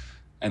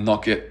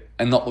not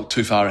look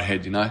too far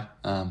ahead.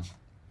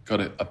 Got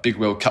a big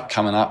World Cup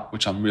coming up,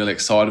 which I'm really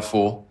excited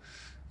for.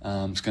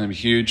 It's going to be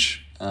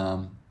huge,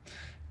 and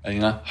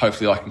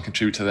hopefully I can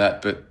contribute to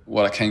that. But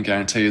what I can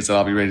guarantee is that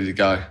I'll be ready to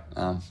go,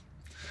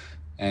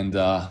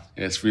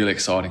 it's really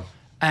exciting.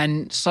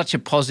 And such a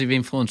positive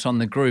influence on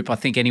the group. I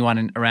think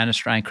anyone around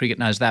Australian cricket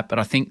knows that. But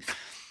I think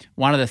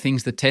one of the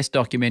things the Test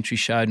documentary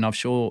showed, and I'm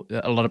sure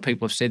a lot of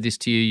people have said this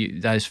to you,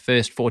 those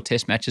first 4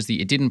 Test matches that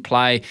you didn't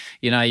play,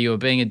 you were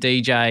being a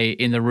DJ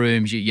in the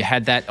rooms. You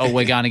had that,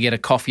 we're going to get a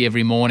coffee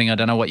every morning. I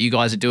don't know what you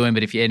guys are doing,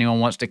 but if anyone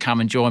wants to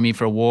come and join me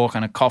for a walk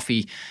and a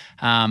coffee,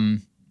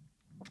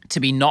 to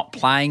be not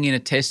playing in a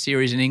Test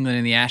series in England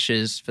in the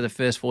Ashes for the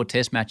first 4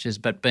 Test matches,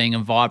 but being a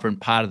vibrant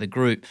part of the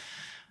group,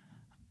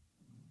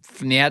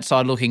 from the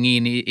outside looking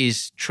in,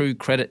 is true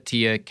credit to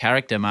your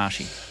character,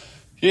 Marshy.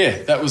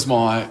 Yeah, that was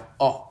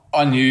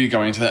I knew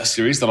going into that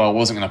series that I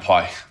wasn't going to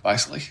play,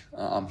 basically.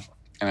 And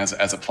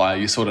as a player,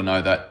 you sort of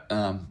know that.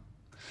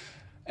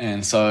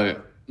 And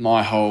so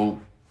my whole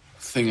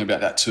thing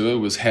about that tour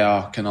was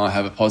how can I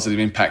have a positive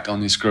impact on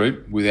this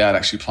group without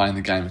actually playing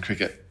the game of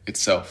cricket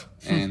itself.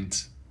 And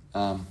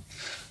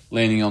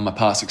leaning on my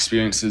past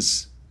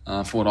experiences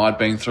for what I'd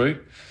been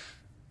through.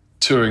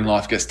 Touring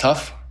life gets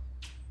tough.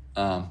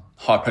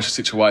 High-pressure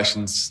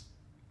situations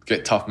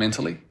get tough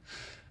mentally.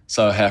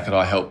 So how could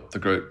I help the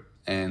group?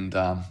 And,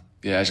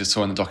 as you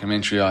saw in the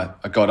documentary, I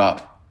got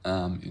up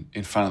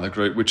in front of the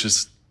group, which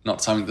is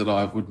not something that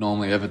I would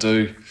normally ever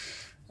do.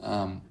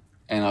 And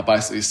I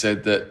basically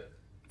said that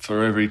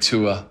for every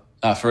tour,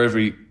 for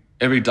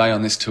every day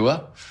on this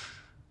tour,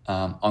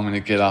 I'm going to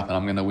get up and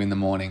I'm going to win the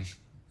morning,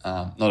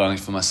 not only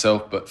for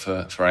myself but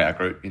for our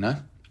group,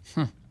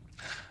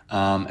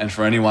 And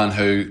for anyone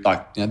who,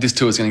 this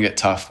tour is going to get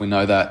tough. We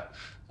know that.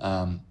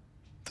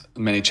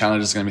 Many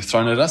challenges are going to be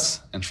thrown at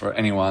us, and for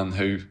anyone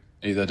who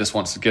either just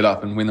wants to get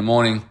up and win the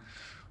morning,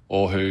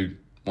 or who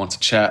wants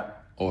to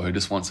chat, or who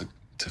just wants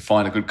to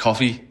find a good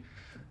coffee,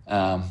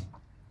 I'll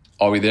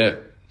be there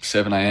at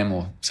 7 a.m.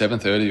 or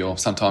 7:30 or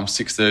sometimes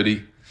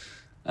 6:30,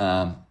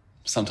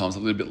 sometimes a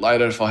little bit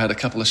later if I had a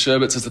couple of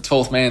sherbets as a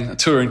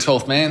touring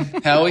 12th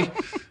man, Howie.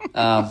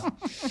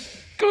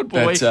 Good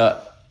boy.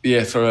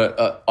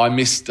 But I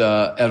missed,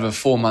 out of a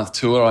 4-month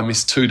tour, I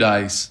missed 2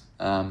 days,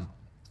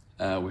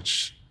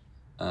 which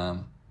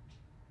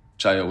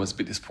JL was a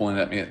bit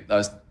disappointed at me at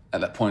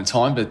that point in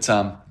time. But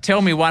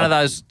tell me, one of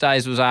those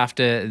days was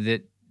after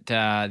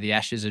the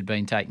Ashes had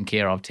been taken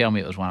care of. Tell me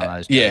it was one of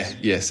those days.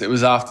 Yes, it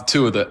was after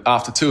two of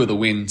the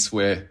wins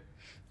where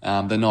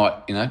the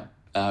night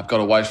got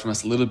away from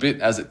us a little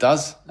bit, as it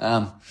does.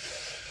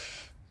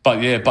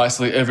 But yeah,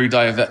 basically every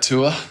day of that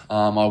tour,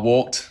 I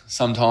walked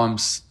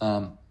sometimes,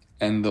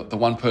 and the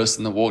one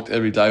person that walked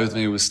every day with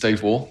me was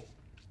Steve Waugh,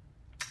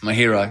 my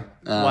hero.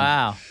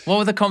 Wow. What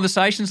were the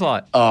conversations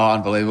like? Oh,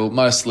 unbelievable.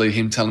 Mostly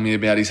him telling me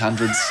about his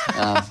hundreds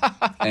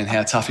and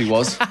how tough he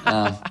was.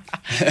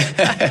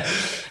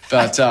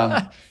 But,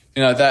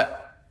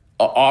 that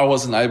I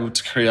wasn't able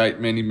to create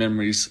many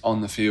memories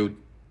on the field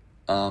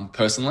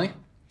personally,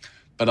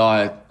 but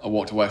I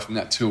walked away from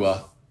that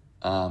tour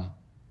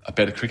a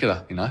better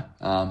cricketer, you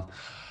know.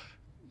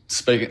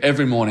 Speaking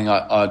every morning,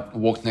 I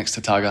walked next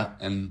to Tugger,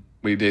 and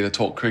we'd either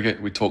talk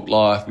cricket, we'd talk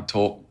life, we'd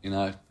talk, you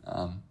know,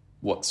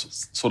 what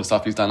sort of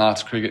stuff he's done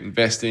after cricket,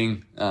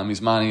 investing,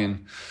 his money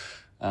and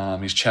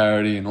his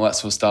charity and all that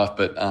sort of stuff.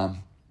 But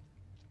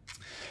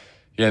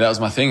yeah, that was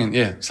my thing. And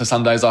yeah, so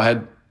some days I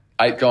had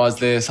 8 guys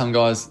there. Some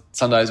days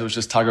it was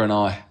just Tugger and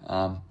I,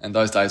 and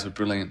those days were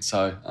brilliant.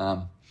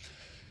 So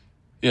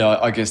yeah,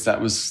 I guess that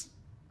was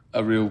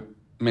a real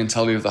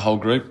mentality of the whole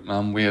group.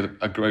 We had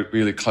a great,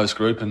 really close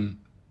group, and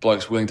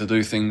blokes willing to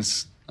do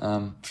things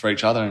for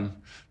each other, and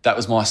that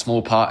was my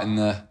small part in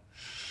the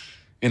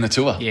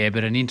tour. Yeah,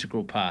 but an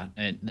integral part.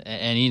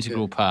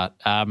 Part.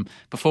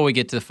 Before we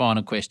get to the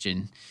final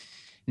question,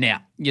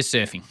 now you're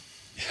surfing.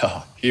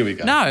 Oh, here we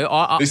go.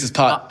 No, this is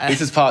part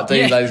D,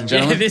 yeah, ladies and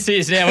gentlemen. Yeah, this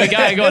is. Now we're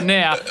going on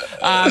now.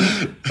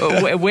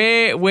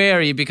 Where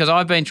are you? Because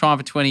I've been trying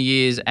for 20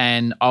 years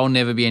and I'll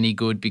never be any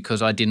good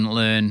because I didn't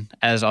learn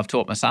as I've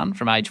taught my son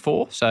from age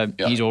 4. So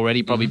he's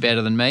already probably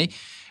better than me.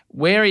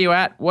 Where are you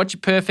at? What's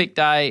your perfect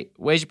day?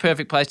 Where's your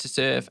perfect place to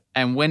surf?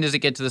 And when does it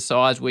get to the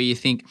size where you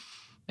think,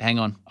 hang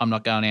on, I'm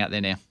not going out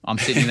there now. I'm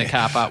sitting in the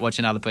car park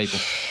watching other people.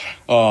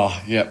 Oh,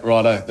 yeah,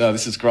 righto. Oh,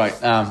 this is great.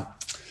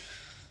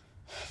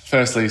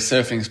 Firstly,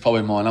 surfing is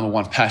probably my number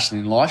one passion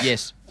in life.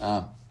 Yes.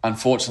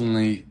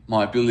 Unfortunately,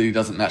 my ability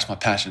doesn't match my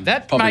passion.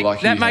 That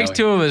makes Howie.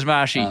 2 of us,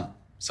 Marshy.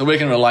 So we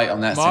can relate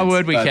on that. My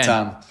word, we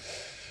can.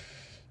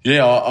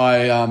 Yeah,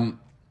 I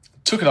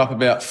took it up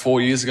about 4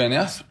 years ago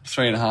now,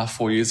 3.5,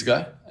 4 years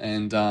ago,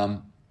 and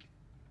I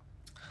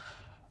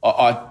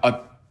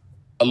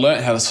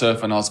learned how to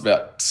surf when I was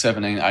about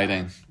 17,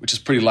 18, which is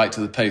pretty late to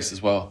the piece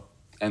as well.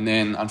 And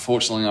then,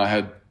 unfortunately, I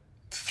had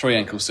 3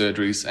 ankle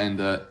surgeries and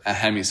a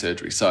hammy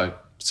surgery. So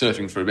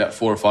surfing for about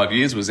 4 or 5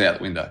 years was out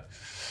the window.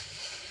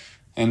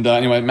 And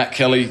anyway, Matt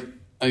Kelly,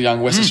 a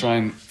young West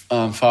Australian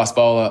fast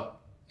bowler,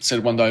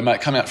 said one day,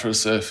 mate, come out for a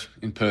surf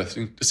in Perth,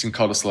 just in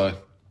Cottesloe.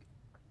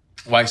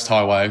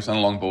 Waist-high waves on a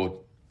longboard.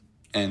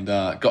 And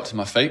got to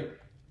my feet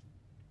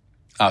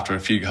after a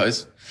few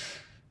goes.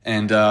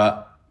 And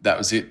that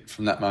was it.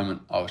 From that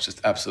moment, I was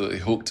just absolutely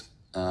hooked.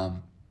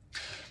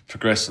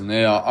 Progressed from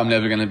there. I'm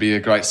never going to be a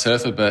great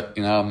surfer, but,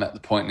 you know, I'm at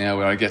the point now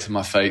where I get to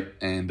my feet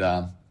and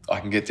I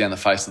can get down the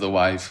face of the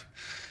wave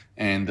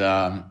and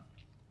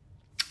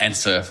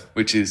surf,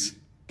 which is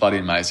bloody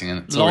amazing.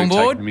 And it's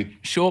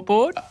longboard,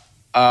 shortboard?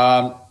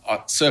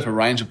 I surf a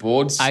range of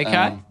boards.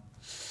 Okay.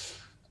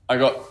 I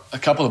got a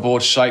couple of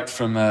boards shaped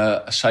from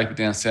a shaper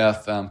down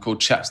south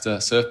called Chapster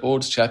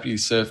Surfboards. Chappie,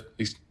 he's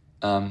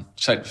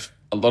shaped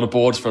a lot of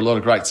boards for a lot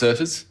of great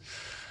surfers.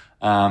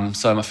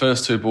 So my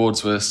first 2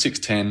 boards were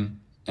 6'10"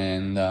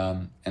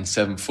 and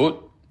 7 foot.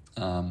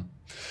 I'm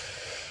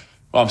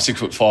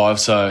 6'5",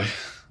 so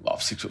I'm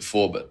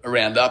 6'4", but a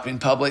round up in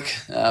public.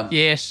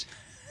 Yes.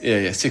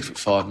 Yeah,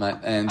 6'5", mate.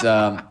 And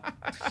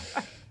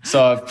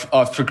so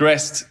I've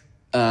progressed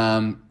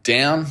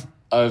down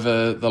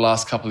over the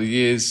last couple of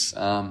years.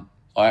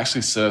 I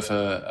actually surf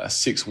a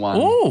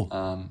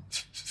 6'1"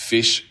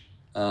 fish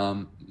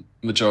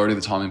majority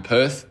of the time in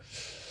Perth.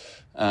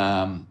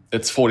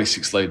 It's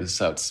 46 litres,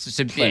 so it's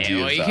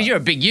plenty of... because you're a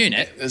big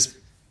unit.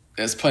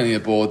 There's plenty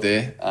of board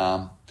there.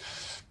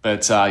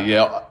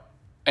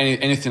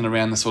 Anything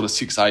around the sort of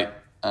 6'8",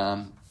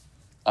 I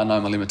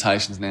know my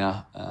limitations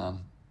now.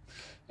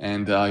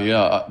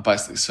 I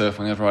basically surf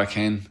whenever I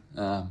can.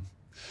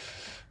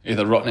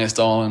 Either Rottnest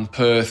Island,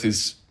 Perth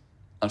is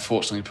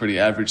unfortunately pretty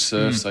average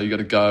surf, so you got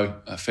to go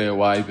a fair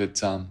way.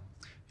 But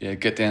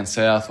get down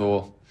south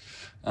or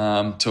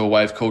to a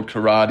wave called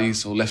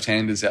Karates or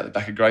left-handers out the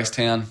back of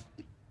Gracetown.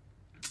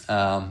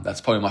 That's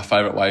probably my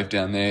favourite wave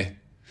down there.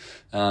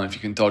 If you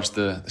can dodge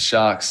the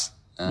sharks.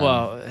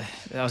 Well,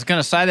 I was going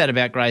to say that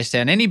about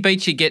Gracetown. Any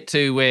beach you get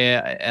to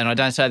where, and I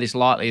don't say this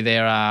lightly,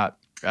 there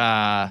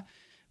are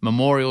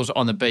memorials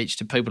on the beach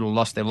to people who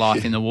lost their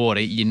life in the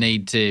water, you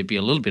need to be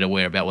a little bit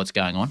aware about what's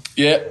going on.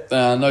 Yeah,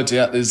 no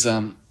doubt. There's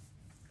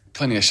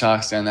plenty of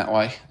sharks down that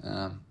way.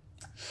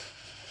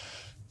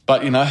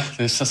 But, you know,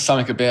 there's just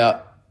something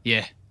about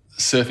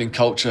surfing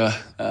culture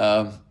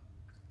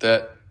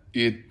that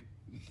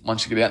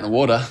once you get out in the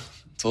water,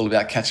 it's all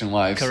about catching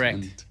waves.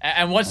 Correct.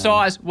 And what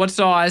size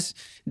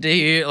do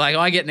you, like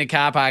I get in the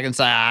car park and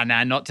say,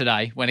 no, not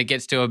today. When it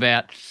gets to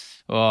about,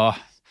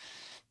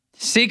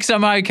 6,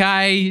 I'm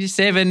okay.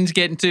 7's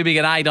getting too big.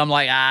 At 8, I'm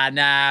like,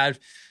 no,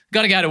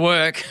 got to go to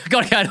work.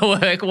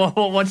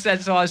 What's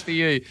that size for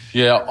you?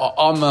 Yeah,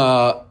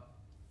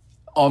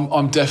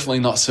 I'm definitely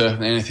not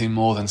surfing anything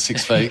more than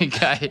 6 feet.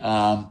 Okay.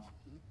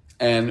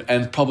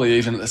 And probably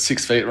even at the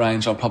 6 feet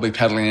range, I'm probably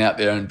paddling out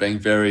there and being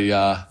very.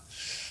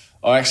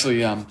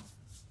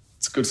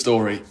 It's a good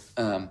story.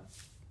 A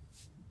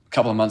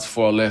couple of months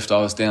before I left, I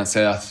was down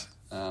south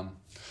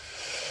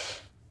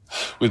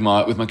with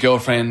my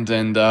girlfriend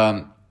and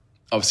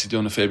obviously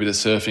doing a fair bit of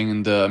surfing.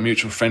 And a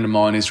mutual friend of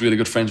mine is really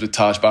good friends with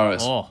Taj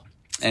Burrows. Oh.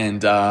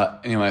 And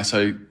anyway,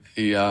 so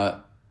he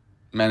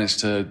managed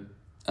to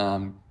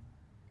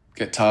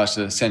get Taj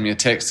to send me a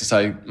text to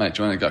say, mate,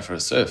 do you want to go for a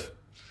surf?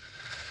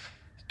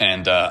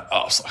 And I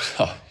was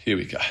like, oh, here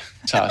we go,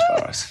 Taj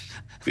Burrows.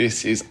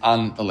 This is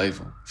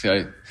unbelievable.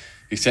 So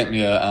he sent me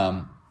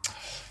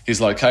his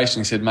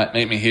location. He said, mate,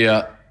 meet me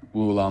here.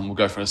 We'll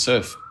go for a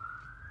surf.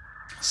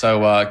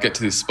 So get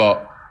to this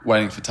spot,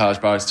 waiting for Taj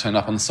Burrows to turn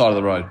up on the side of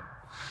the road.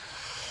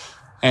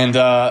 And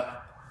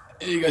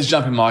he goes,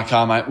 jump in my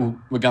car, mate.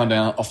 We're going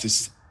down off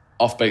this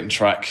off-beaten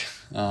track.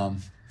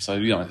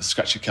 So,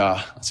 scratch your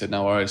car. I said,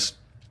 no worries.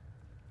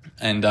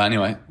 And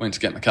anyway, went to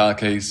get my car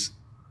keys.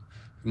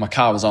 My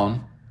car was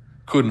on.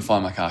 Couldn't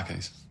find my car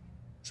keys.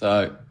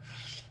 So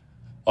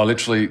I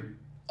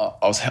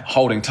was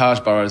holding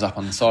Taj Burrows up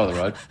on the side of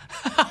the road.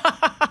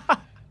 I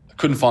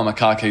couldn't find my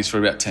car keys for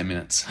about 10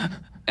 minutes.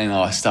 And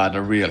I started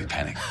to really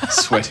panic,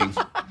 sweating.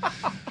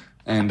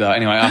 And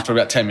anyway, after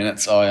about 10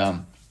 minutes,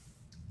 I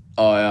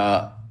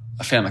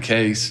found my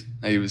keys.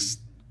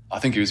 I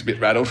think he was a bit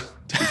rattled,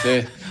 to be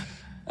fair.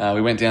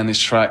 We went down this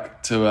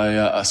track to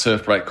a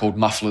surf break called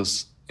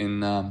Mufflers,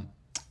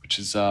 which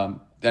is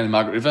down in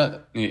Margaret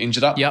River, near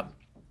Injured. Yep.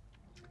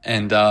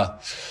 And I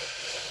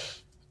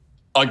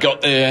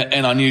got there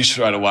and I knew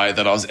straight away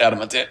that I was out of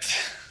my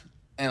depth.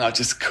 And I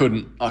just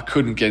couldn't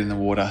get in the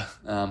water.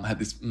 I had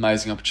this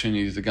amazing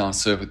opportunity to go and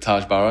surf with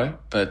Taj Burrows,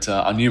 but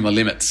I knew my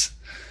limits.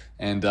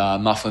 And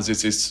Mufflers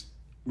is this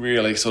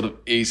really sort of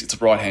easy, it's a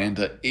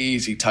right-hander,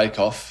 easy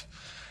takeoff.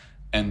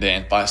 And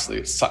then basically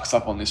it sucks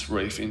up on this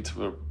reef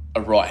into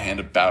a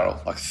right-handed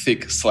barrel, like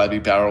thick,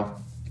 slabby barrel.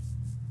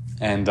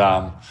 And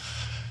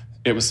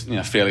it was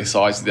fairly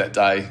sizey that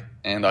day,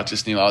 and I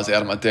just knew I was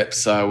out of my depth.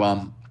 So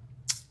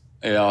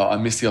I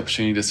missed the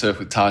opportunity to surf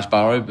with Taj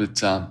Burrows,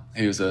 but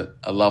he was a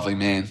lovely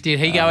man. Did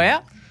he go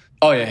out?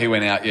 Oh, yeah, he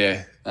went out,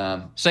 yeah.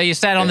 So you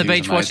sat on the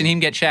beach watching him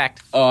get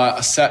shacked? Oh,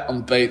 I sat on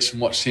the beach and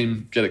watched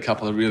him get a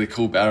couple of really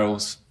cool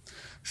barrels.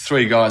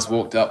 3 guys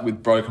walked up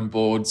with broken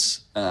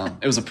boards.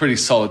 It was a pretty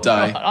solid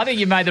day. I think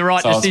you made the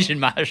right decision,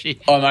 Marshy.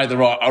 I made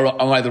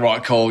the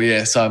right call,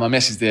 yeah. So my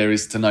message there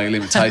is to know your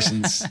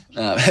limitations.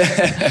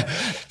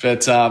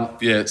 But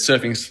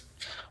surfing's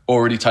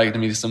already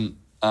taken me to some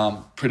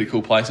pretty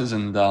cool places,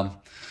 and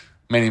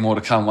many more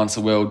to come once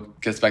the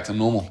world gets back to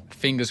normal.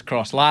 Fingers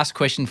crossed. Last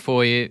question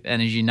for you, and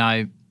as you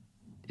know,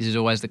 this is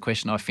always the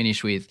question I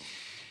finish with.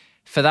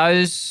 For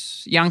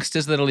those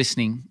youngsters that are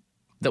listening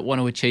that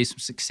want to achieve some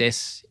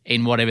success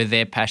in whatever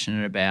they're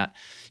passionate about,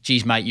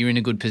 geez, mate, you're in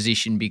a good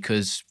position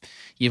because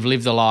you've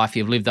lived the life,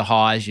 you've lived the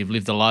highs, you've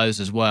lived the lows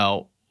as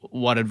well.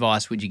 What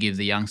advice would you give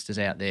the youngsters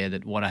out there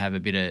that want to have a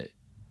bit of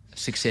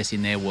success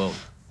in their world?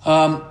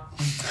 My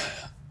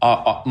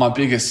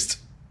biggest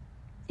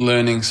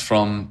learnings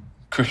from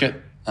cricket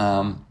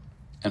and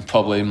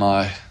probably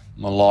my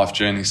life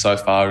journey so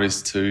far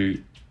is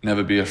to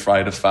never be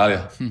afraid of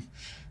failure.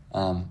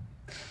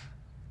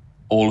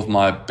 All of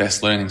my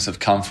best learnings have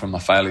come from my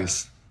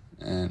failures,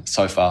 and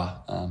so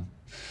far,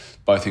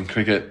 both in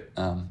cricket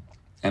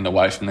and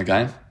away from the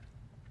game.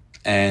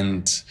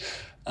 And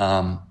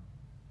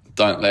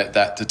don't let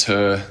that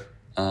deter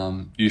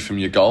you from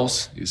your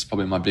goals is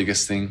probably my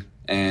biggest thing.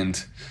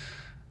 And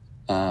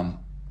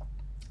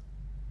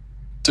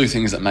do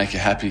things that make you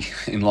happy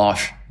in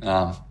life.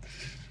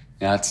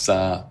 It's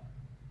I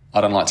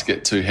don't like to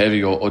get too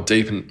heavy or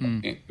deep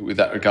with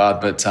that regard,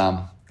 but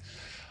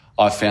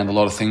I've found a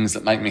lot of things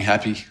that make me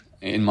happy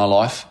in my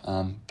life,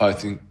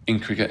 both in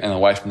cricket and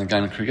away from the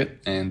game of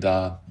cricket. And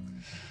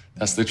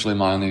that's literally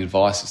my only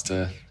advice is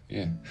to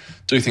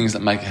do things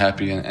that make you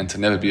happy and to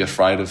never be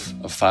afraid of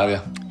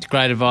failure. It's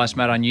great advice,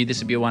 mate. I knew this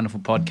would be a wonderful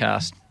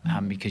podcast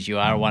because you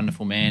are a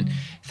wonderful man.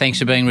 Thanks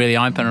for being really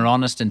open and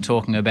honest and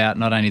talking about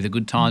not only the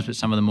good times but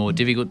some of the more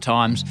difficult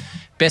times.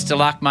 Best of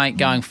luck, mate,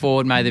 going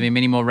forward. May there be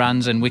many more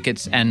runs and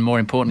wickets and, more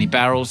importantly,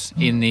 barrels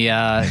in the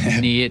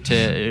near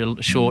to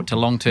short to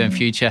long-term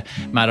future.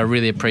 Mate, I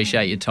really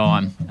appreciate your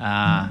time.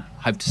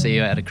 Hope to see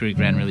you at a cricket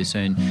ground really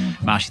soon.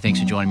 Marshy, thanks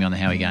for joining me on the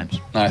Howie Games.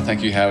 No,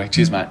 thank you, Howie.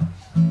 Cheers, mate.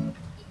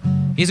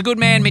 He's a good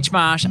man, Mitch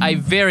Marsh, a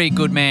very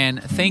good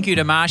man. Thank you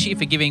to Marshy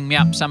for giving me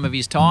up some of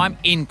his time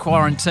in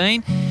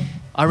quarantine.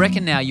 I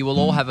reckon now you will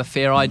all have a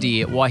fair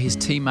idea why his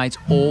teammates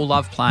all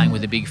love playing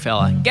with the big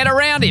fella. Get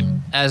around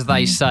him, as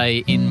they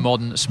say in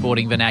modern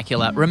sporting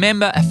vernacular.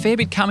 Remember, a fair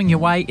bit coming your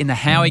way in the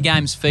Howie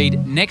Games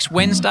feed. Next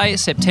Wednesday,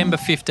 September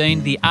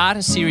 15, the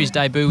Artist Series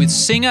debut with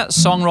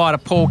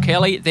singer-songwriter Paul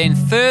Kelly. Then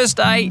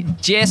Thursday,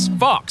 Jess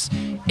Fox.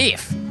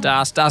 If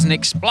Das doesn't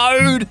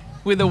explode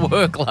with a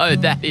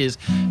workload, that is.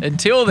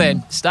 Until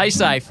then, stay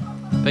safe.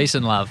 Peace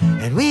and love.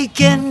 And we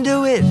can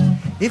do it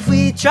if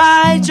we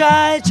try.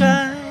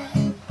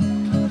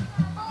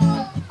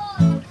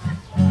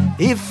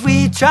 If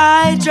we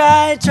try.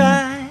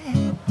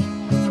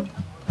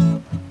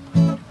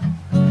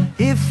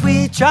 If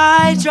we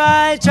try.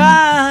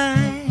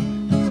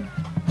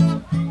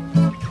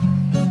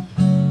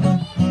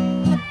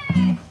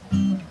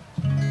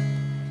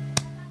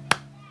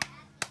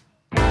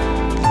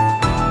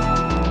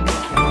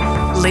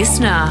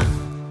 Listener.